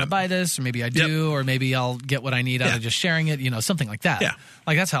 Maybe I don't want to buy this, or maybe I do, or maybe I'll get what I need out of just sharing it. Something like that. Yeah.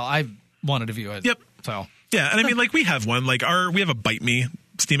 Like that's how I wanted to view it. Yep. So yeah, and I mean, like we have one, like we have a Bite Me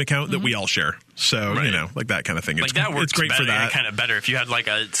Steam account that we all share. So like that kind of thing. Like that works it's great better, for that. kind of better if you had like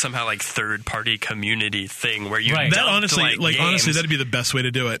a somehow like third party community thing where you that honestly, like honestly, that'd be the best way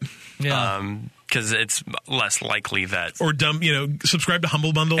to do it. Yeah. Because it's less likely that or subscribe to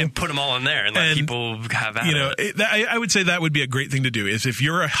Humble Bundle and put them all in there and let people have at it. I would say that would be a great thing to do. Is if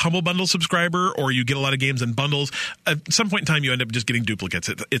you're a Humble Bundle subscriber or you get a lot of games in bundles, at some point in time you end up just getting duplicates.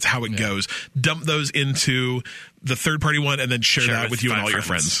 It's how it goes. Dump those into the third party one and then share that with you and all your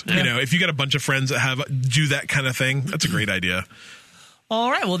friends. Yeah. If you got a bunch of friends that do that kind of thing, that's a great idea. All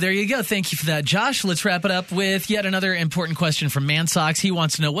right, well, there you go. Thank you for that, Josh. Let's wrap it up with yet another important question from Mansox. He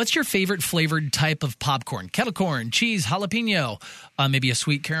wants to know, what's your favorite flavored type of popcorn? Kettle corn, cheese, jalapeno, maybe a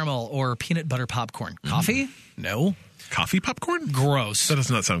sweet caramel, or peanut butter popcorn? Coffee? No. Coffee popcorn? Gross. That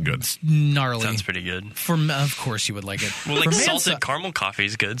does not sound good. It's gnarly. Sounds pretty good. Of course you would like it. Well, like salted caramel coffee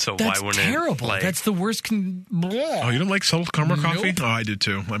is good, so that's why wouldn't terrible. That's the worst. Oh, you don't like salted caramel coffee? Oh, I do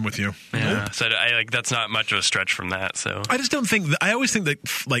too. I'm with you. Yeah. So that's not much of a stretch from that. So I just don't think I always think that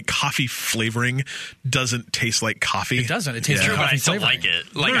like coffee flavoring doesn't taste like coffee. It doesn't. It tastes true, like but I coffee still flavoring. like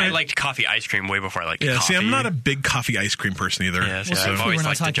it. Like I liked coffee ice cream way before I liked coffee. See, I'm not a big coffee ice cream person either. Yeah, Well, I've always we're not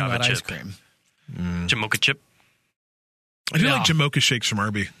liked the talking Java about chip. ice cream. Jamocha chip. I do like Jamocha shakes from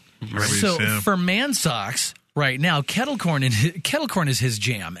Arby's. So for Mansox right now, kettle corn is his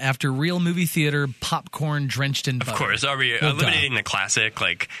jam. After real movie theater popcorn drenched in butter. Of course, are we eliminating the classic?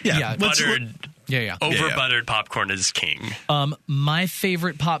 Like buttered, over buttered popcorn is king. My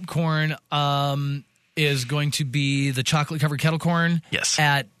favorite popcorn is going to be the chocolate covered kettle corn. Yes.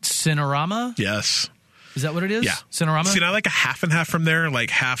 At Cinerama. Yes. Is that what it is? Yeah. Cinerama? See, and I like a half and half from there, like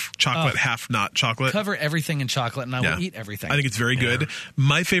half chocolate, half not chocolate. Cover everything in chocolate, and I will eat everything. I think it's very good.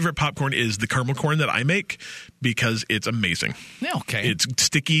 My favorite popcorn is the caramel corn that I make because it's amazing. Yeah, okay. It's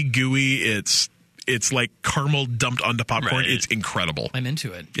sticky, gooey. It's like caramel dumped onto popcorn. Right. It's incredible. I'm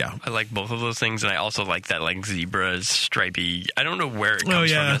into it. Yeah. I like both of those things, and I also like that like zebra stripy. I don't know where it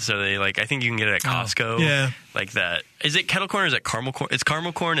comes from necessarily. Like I think you can get it at Costco. Yeah. Like that. Is it kettle corn or is it caramel corn? It's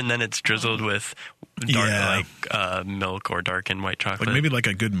caramel corn, and then it's drizzled with dark milk or darkened white chocolate. Like maybe like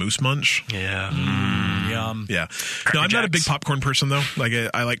a good moose munch. Yeah. Yum. Yeah. No, I'm not a big popcorn person though. Like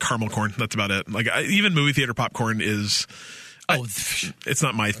I like caramel corn. That's about it. Like even movie theater popcorn is. It's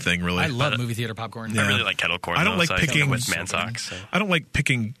not my thing, really. I love movie theater popcorn. I really like kettle corn. I don't like picking with man socks. So. I don't like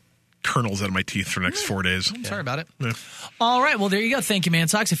picking kernels out of my teeth for the next 4 days. I'm sorry about it. Yeah. All right. Well, there you go. Thank you, Man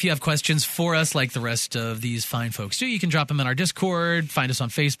Socks. If you have questions for us, like the rest of these fine folks do, you can drop them in our Discord, find us on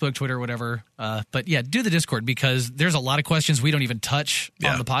Facebook, Twitter, whatever. But yeah, do the Discord because there's a lot of questions we don't even touch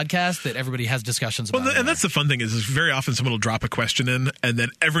on the podcast that everybody has discussions about. Well, and that's the fun thing is very often someone will drop a question in and then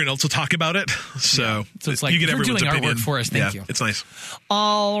everyone else will talk about it. So it's like you get you're everyone's doing opinion. our work for us. Thank you. It's nice.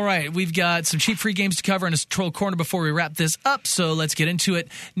 All right. We've got some cheap free games to cover in a troll corner before we wrap this up. So let's get into it.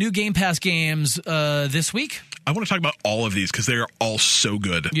 New Game Pass games this week. I want to talk about all of these because they are all so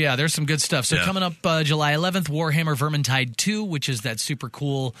good. Yeah, there's some good stuff. So coming up July 11th, Warhammer Vermintide 2, which is that super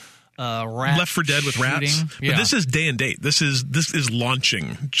cool rat Left 4 Dead with rats. But this is day and date. This is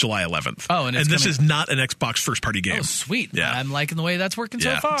launching July 11th. Oh, and this is not an Xbox first party game. Oh, sweet. Yeah. I'm liking the way that's working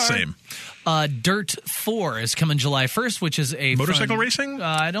so far. Same. Dirt 4 is coming July 1st, which is a motorcycle racing?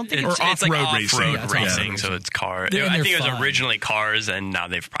 I don't think Or off-road racing. Off-road racing, so it's car. I think it was originally cars, and now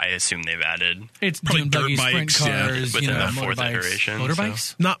I assume they've added. It's probably dirt bikes, sprint cars, within the motorbikes. fourth iteration. Motorbikes?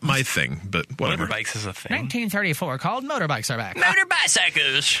 So. Not my thing, but whatever. Motorbikes is a thing. 1934 called Motorbikes Are Back.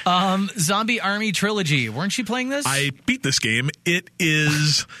 Motorbicycles. Zombie Army Trilogy. Weren't you playing this? I beat this game. It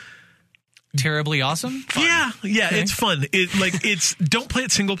is terribly awesome. Fun. Yeah, okay. It's fun. It's don't play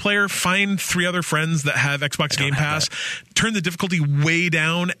it single player. Find 3 other friends that have Xbox Game Pass. Turn the difficulty way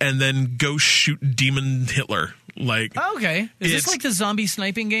down, and then go shoot Demon Hitler. Okay, is this like the zombie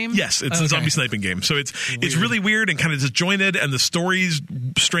sniping game? Yes, it's the zombie sniping game. So it's really weird and kind of disjointed, and the story's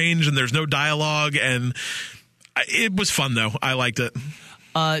strange, and there's no dialogue, and it was fun though. I liked it.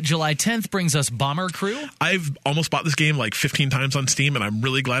 July 10th brings us Bomber Crew. I've almost bought this game like 15 times on Steam, and I'm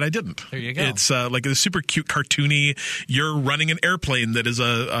really glad I didn't. There you go. It's like a super cute, cartoony. You're running an airplane that is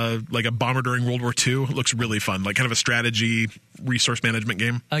like a bomber during World War II. It looks really fun, like kind of a strategy resource management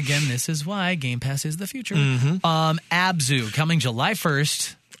game. Again, this is why Game Pass is the future. Mm-hmm. Abzu coming July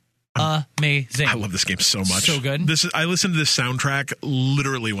 1st. Amazing. I love this game so much. So good. I listen to this soundtrack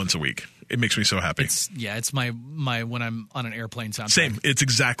literally once a week. It makes me so happy. It's my when I'm on an airplane soundtrack. Same. It's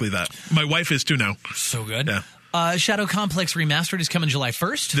exactly that. My wife is too now. So good. Yeah. Shadow Complex Remastered is coming July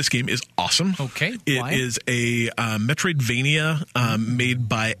 1st. This game is awesome. Okay. It is a Metroidvania made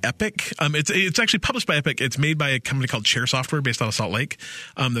by Epic. It's actually published by Epic. It's made by a company called Chair Software based out of Salt Lake.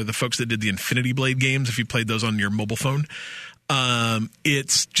 They're the folks that did the Infinity Blade games, if you played those on your mobile phone.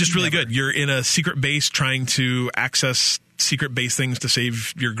 It's just really good. You're in a secret base trying to access secret base things to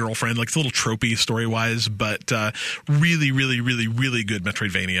save your girlfriend. Like, it's a little tropey story-wise, but really, really, really, really good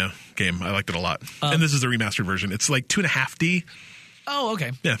Metroidvania game. I liked it a lot. And this is the remastered version. It's like 2.5D. Oh,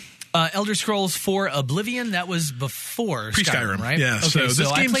 okay. Yeah. Elder Scrolls 4 Oblivion, that was before Pre-Skyrim, right? Yeah. Okay,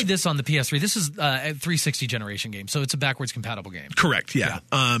 so I played this on the PS3. This is a 360 generation game, so it's a backwards compatible game. Correct, yeah.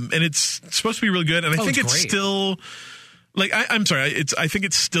 And it's supposed to be really good, and I think it's still... Like, I'm sorry, I think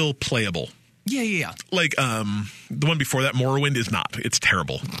it's still playable. Yeah. Like, the one before that, Morrowind, is not. It's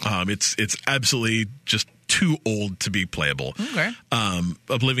terrible. It's absolutely just too old to be playable. Okay.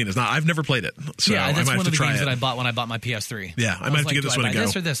 Oblivion is not. I've never played it, so yeah, that's I might one have of to the try games it. that I bought when I bought my PS3. Yeah, I might have to give this one a go.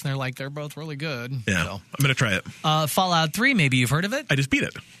 This or this, and they're like, they're both really good. Yeah, so. I'm going to try it. Fallout 3, maybe you've heard of it? I just beat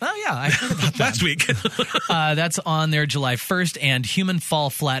it. Oh, yeah, I heard about that. Last week. That's on there July 1st, and Human Fall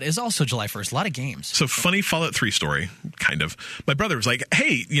Flat is also July 1st. A lot of games. So, funny Fallout 3 story, kind of. My brother was like,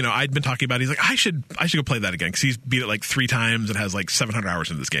 hey, I'd been talking about it. He's like, I should go play that again, because he's beat it like 3 times and has like 700 hours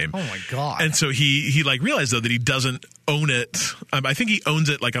into this game. Oh, my God. And so he like realized, though, that he doesn't own it. I think he owns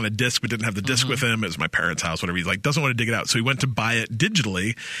it like on a disc, but didn't have the disc with him. It was my parents' house, whatever. He's like, doesn't want to dig it out. So he went to buy it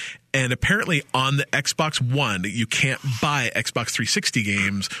digitally. And apparently on the Xbox One, you can't buy Xbox 360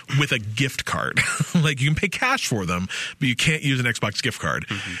 games with a gift card. Like, you can pay cash for them, but you can't use an Xbox gift card.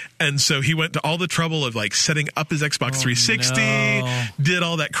 Mm-hmm. And so he went to all the trouble of like setting up his Xbox 360, did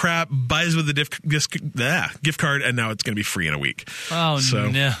all that crap, buys with the gift card, and now it's going to be free in a week. Oh, so,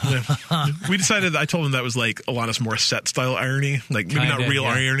 no. We decided, I told him that was like Alanis Morissette set style irony, like maybe Kinda, not real yeah.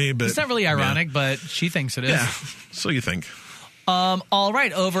 irony, but It's not really ironic, but she thinks it is. Yeah, so you think. All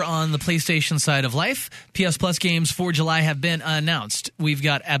right, over on the PlayStation side of life, PS Plus games for July have been announced. We've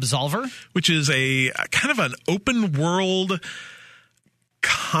got Absolver. Which is a kind of an open world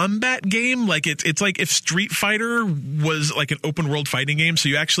combat game. Like it's like if Street Fighter was like an open world fighting game, so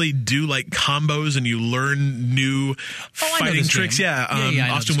you actually do like combos and you learn new fighting tricks. Game. Yeah, I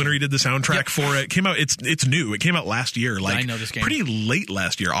know Austin Wintory did the soundtrack for it. Came out. It's new. It came out last year. Like I know this game. Pretty late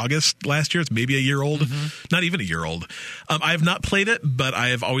last year, August last year. It's maybe a year old. Not even a year old. I have not played it, but I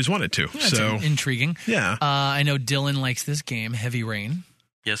have always wanted to. That's so intriguing. Yeah. I know Dylan likes this game, Heavy Rain.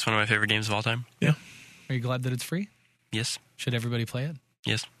 Yes, one of my favorite games of all time. Yeah. Are you glad that it's free? Yes. Should everybody play it?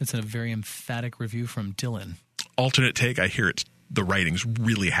 Yes. It's a very emphatic review from Dylan. Alternate take. I hear the writing's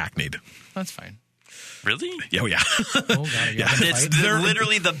really hackneyed. That's fine. Really? Oh yeah. Oh, God, Yeah. It's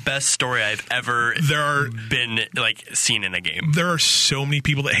literally the best story I've ever been seen in a game. There are so many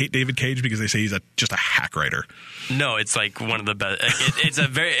people that hate David Cage because they say he's just a hack writer. No, it's like one of the best.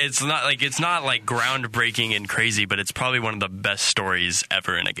 It's not like groundbreaking and crazy, but it's probably one of the best stories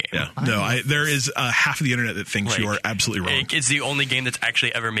ever in a game. Yeah. No, there is half of the internet that thinks you are absolutely wrong. It's the only game that's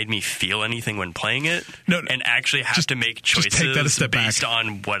actually ever made me feel anything when playing it. No, and actually have to make choices take that a step based back.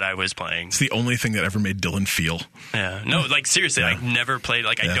 on what I was playing. It's the only thing that ever made Dylan feel. Yeah. No, like seriously, Yeah. I've never played.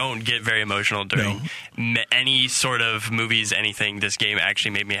 Like I don't get very emotional during any sort of movies, anything. This game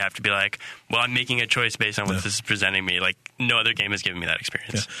actually made me have to be like, well, I'm making a choice based on what this is presenting me. Like no other game has given me that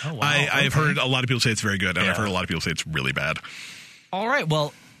experience. Yeah. Oh, wow. I've heard a lot of people say it's very good, and Yeah. I've heard a lot of people say it's really bad. All right,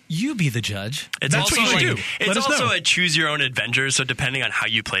 well, you be the judge. It's That's also what you should like, do. It's Let us also know. a choose your own adventure. So depending on how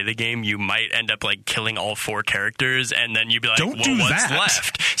you play the game, you might end up like killing all 4 characters, and then you'd be like, Don't well, do what's that.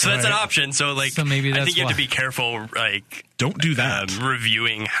 left? So that's an Right. option. So like, So maybe I that's think you have to why. be careful, like. Don't do that.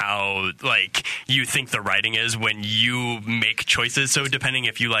 Reviewing how like you think the writing is when you make choices. So depending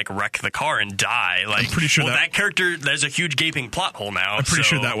if you like wreck the car and die, like I'm pretty sure that character, there's a huge gaping plot hole now. I'm pretty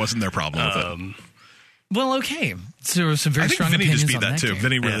sure that wasn't their problem with it. Well, okay. So there were some very I think strong Vinny opinions just beat on that too. game.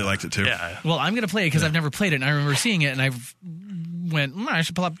 Vinny really liked it too. Yeah. Well, I'm going to play it because I've never played it, and I remember seeing it, and I went, I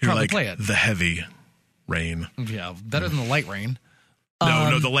should You're probably like play it. the heavy rain. Yeah, better than the light rain.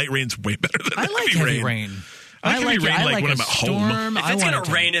 No, the light rain's way better than I the like heavy rain. I like heavy it. rain, I like, like when a I'm at home. storm. If I it's want gonna it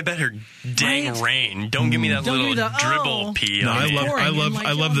to- rain, it better dang Right? rain. Don't give me that Don't give little me the, dribble oh. pee. No, on I me. love boring, like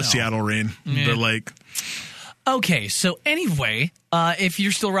the y'all know. Seattle rain. Yeah. The like Okay, so anyway, if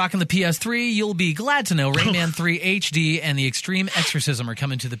you're still rocking the PS3, you'll be glad to know Rayman 3 HD and the Extreme Exorcism are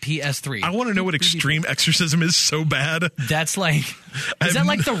coming to the PS3. I want to know what extreme exorcism is so bad. That's like, is that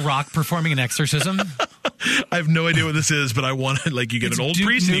like The Rock performing an exorcism? I have no idea what this is, but I want to, like, you get It's an old Duke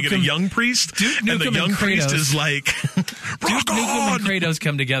priest and you get a Nukem- young priest, Duke and the Nukem young and priest Kratos. is like, Duke rock Nukem and on! Kratos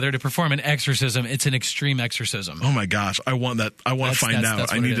come together to perform an exorcism. It's an extreme exorcism. Oh my gosh, I want that. I want to find out.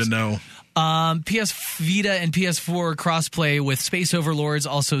 That's I what need it to is. know. PS Vita and PS4 crossplay with Space Overlords,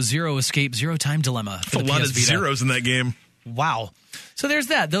 also Zero Escape, Zero Time Dilemma. For A the lot PS of Vita. zeros in that game. Wow. So there's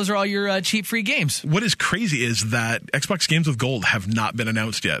that. Those are all your cheap free games. What is crazy is that Xbox Games with Gold have not been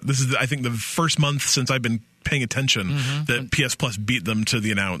announced yet. This is, I think, the first month since I've been paying attention that PS Plus beat them to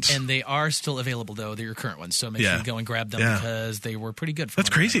the announce. And they are still available, though. They're your current ones. So make sure Yeah. you go and grab them Yeah. because they were pretty good. That's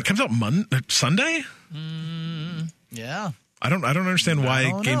crazy. It comes out Sunday? Yeah. I don't understand why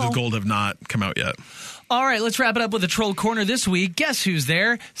don't Games know. with Gold have not come out yet. All right, let's wrap it up with a Troll Corner this week. Guess who's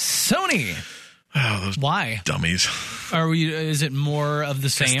there? Sony. Oh, those Why? dummies. Are we? Is it more of the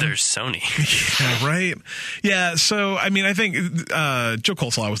same? There's Sony. Yeah, right? Yeah, so, I mean, I think Joe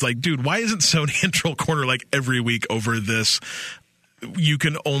Coleslaw was like, dude, why isn't Sony in Troll Corner like every week over this? You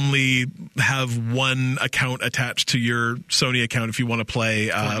can only have one account attached to your Sony account if you want to play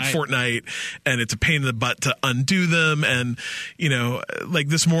Fortnite, and it's a pain in the butt to undo them. And, you know, like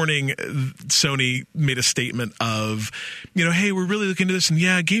this morning, Sony made a statement of, you know, hey, we're really looking into this, and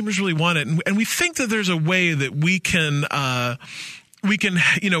yeah, gamers really want it. And we think that there's a way that we can,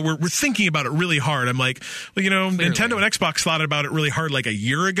 you know, we're thinking about it really hard. I'm like, well, you know, Clearly. Nintendo and Xbox thought about it really hard like a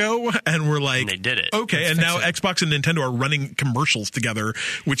year ago, and we're like, And they did it. okay, and now Xbox and Nintendo are running commercials together,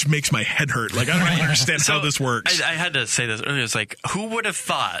 which makes my head hurt. Like, I don't even understand how this works. I had to say this earlier. It's like, who would have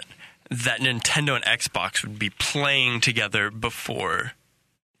thought that Nintendo and Xbox would be playing together before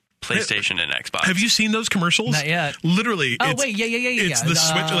PlayStation and Xbox? Have you seen those commercials? Not yet. Literally. Oh, it's, wait, yeah. It's the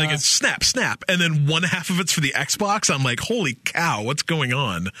Switch, like it's snap, and then one half of it's for the Xbox. I'm like, holy cow, what's going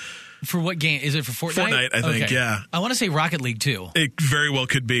on? For what game? Is it for Fortnite? Fortnite, I think, yeah. I want to say Rocket League, too. It very well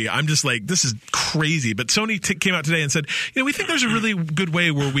could be. I'm just like, this is crazy. But Sony came out today and said, we think there's a really good way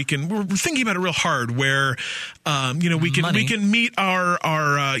where we're thinking about it real hard, where, we can meet our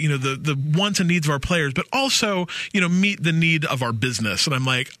the wants and needs of our players, but also, meet the need of our business. And I'm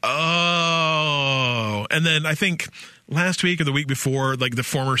like, oh. And then I think last week or the week before, like the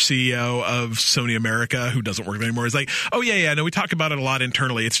former CEO of Sony America, who doesn't work there anymore, is like, oh yeah, no, we talk about it a lot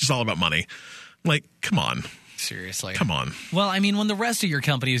internally. It's just all about money. Like, come on. Seriously. Come on. Well, I mean, when the rest of your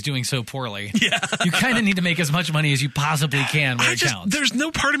company is doing so poorly, you kind of need to make as much money as you possibly can where it counts. There's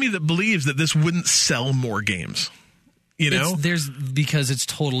no part of me that believes that this wouldn't sell more games. Because it's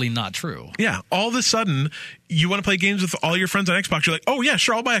totally not true. Yeah. All of a sudden, you want to play games with all your friends on Xbox. You're like, oh, yeah,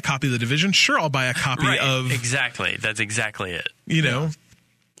 sure, I'll buy a copy of The Division. Sure, I'll buy a copy of... Exactly. That's exactly it.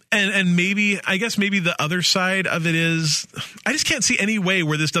 And maybe the other side of it is, I just can't see any way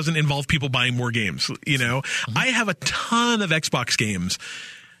where this doesn't involve people buying more games. Mm-hmm. I have a ton of Xbox games.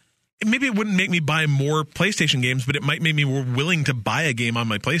 Maybe it wouldn't make me buy more PlayStation games, but it might make me more willing to buy a game on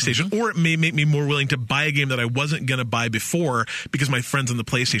my PlayStation, or it may make me more willing to buy a game that I wasn't going to buy before because my friends on the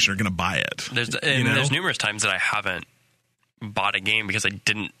PlayStation are going to buy it. There's numerous times that I haven't bought a game because I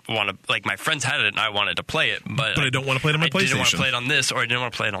didn't want to, like, my friends had it and I wanted to play it, but I don't want to play it on my PlayStation. I didn't want to play it on this, or I didn't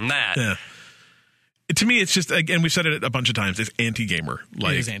want to play it on that. Yeah. To me, it's just, again, we've said it a bunch of times, it's anti-gamer.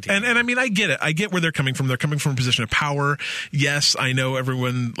 It is anti-gamer. And I mean, I get it. I get where they're coming from. They're coming from a position of power. Yes, I know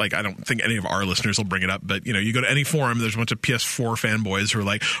everyone, like, I don't think any of our listeners will bring it up, but, you go to any forum, there's a bunch of PS4 fanboys who are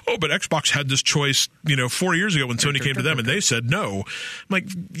like, oh, but Xbox had this choice, 4 years ago when Sony came to them and they said no. I'm like,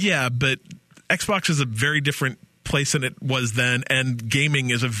 yeah, but Xbox is a very different place than it was then, and gaming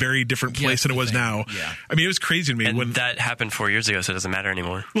is a very different place than it was now. Yeah. I mean, it was crazy to me when that happened 4 years ago, so it doesn't matter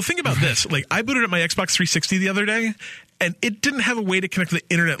anymore. Well, think about this. Like, I booted up my Xbox 360 the other day, and it didn't have a way to connect to the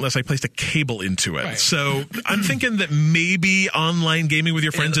internet unless I placed a cable into it. Right. So I'm thinking that maybe online gaming with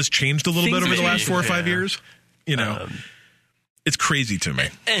your friends has changed a little bit over the last 4 or 5 years. It's crazy to me.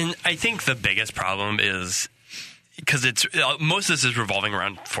 And I think the biggest problem is because it's most of this is revolving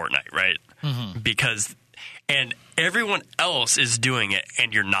around Fortnite, right? Mm-hmm. And everyone else is doing it,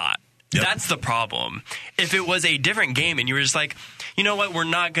 and you're not. Yep. That's the problem. If it was a different game and you were just like, you know what, we're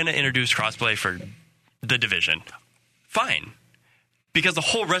not going to introduce crossplay for The Division, fine. Because the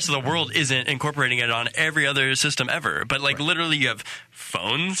whole rest of the world isn't incorporating it on every other system ever. But, like, literally you have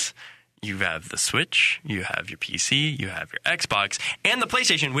phones, you have the Switch, you have your PC, you have your Xbox, and the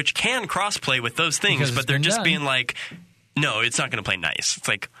PlayStation, which can crossplay with those things, but they're just being like, no, it's not going to play nice. It's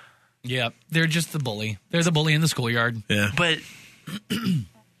like... Yeah, they're just the bully. They're the bully in the schoolyard. Yeah. But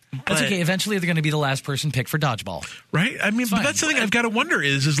that's okay. Eventually, they're going to be the last person picked for dodgeball. Right? I mean, but that's the thing I've got to wonder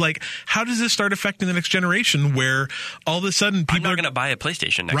is like, how does this start affecting the next generation where all of a sudden people I'm not going to buy a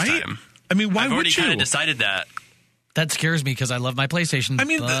PlayStation next time. I mean, why would you? I've already kind of decided that. That scares me because I love my PlayStation. I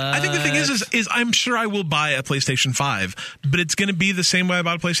mean, I think the thing is I'm sure I will buy a PlayStation 5, but it's going to be the same way I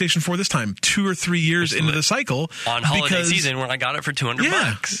bought a PlayStation 4 this time, 2 or 3 years into the cycle. On holiday season when I got it for $200.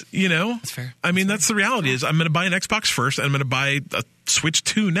 That's fair. I mean, that's the reality is I'm going to buy an Xbox first, and I'm going to buy a Switch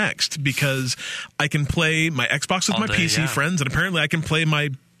 2 next because I can play my Xbox with my PC friends, and apparently I can play my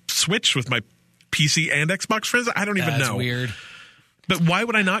Switch with my PC and Xbox friends. I don't even know. That's weird. But why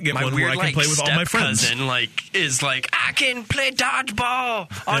would I not get one where I can play with all my friends? Cousin is like, I can play dodgeball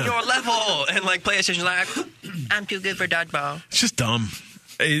on your level, and like PlayStation's like, I'm too good for dodgeball. It's just dumb.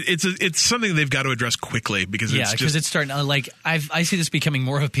 It's something they've got to address quickly because it's starting to, I see this becoming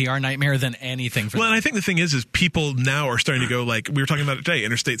more of a PR nightmare than anything for them. And I think the thing is people now are starting to go like we were talking about it today.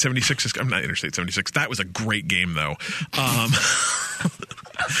 Interstate 76 I'm not Interstate 76. That was a great game though.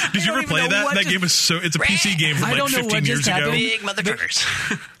 Did you ever play that? That game was it's a PC game from like 15 years ago. Big mother truckers.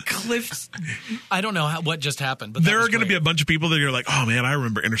 Cliff's. I don't know what just happened, but there are going to be a bunch of people that are like, "Oh man, I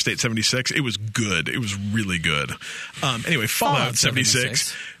remember Interstate 76. It was good. It was really good." Anyway, Fallout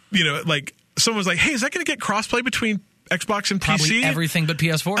 76. Like someone was like, "Hey, is that going to get crossplay between Xbox and PC?" Probably everything but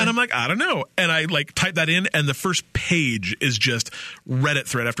PS4. And I'm like, I don't know. And I like type that in, and the first page is just Reddit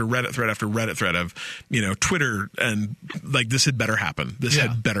thread after Reddit thread after Reddit thread of, Twitter, and like this had better happen. This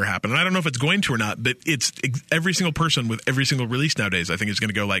had better happen. And I don't know if it's going to or not, but it's every single person with every single release nowadays, I think is going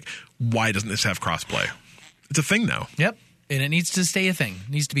to go like, why doesn't this have crossplay? It's a thing now. Yep. And it needs to stay a thing.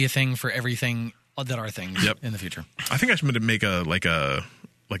 It needs to be a thing for everything that are things in the future. I think I should make a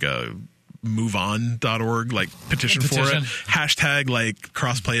moveon.org petition for it. Hashtag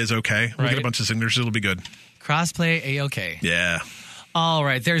crossplay is okay. We'll get a bunch of signatures. It'll be good. Crossplay A-okay. Yeah. All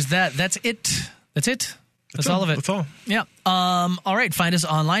right. There's that. That's it. That's all of it. That's all. Yeah. All right. Find us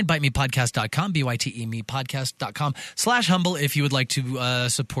online, bitemepodcast.com, bytemepodcast.com/humble if you would like to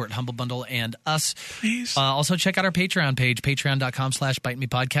support Humble Bundle and us. Please. Also, check out our Patreon page,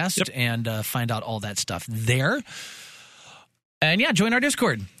 patreon.com/bitemepodcast, and find out all that stuff there. And yeah, join our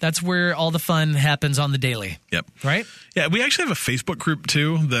Discord. That's where all the fun happens on the daily. Yep. Right? Yeah, we actually have a Facebook group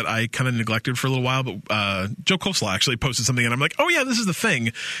too that I kind of neglected for a little while, but Joe Coleslaw actually posted something and I'm like, oh yeah, this is the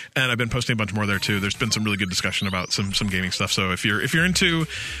thing. And I've been posting a bunch more there too. There's been some really good discussion about some gaming stuff. So if you're into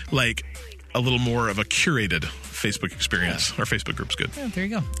like a little more of a curated Facebook experience, our Facebook group's good. Yeah, there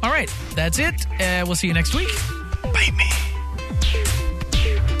you go. All right. That's it. We'll see you next week. Bite me.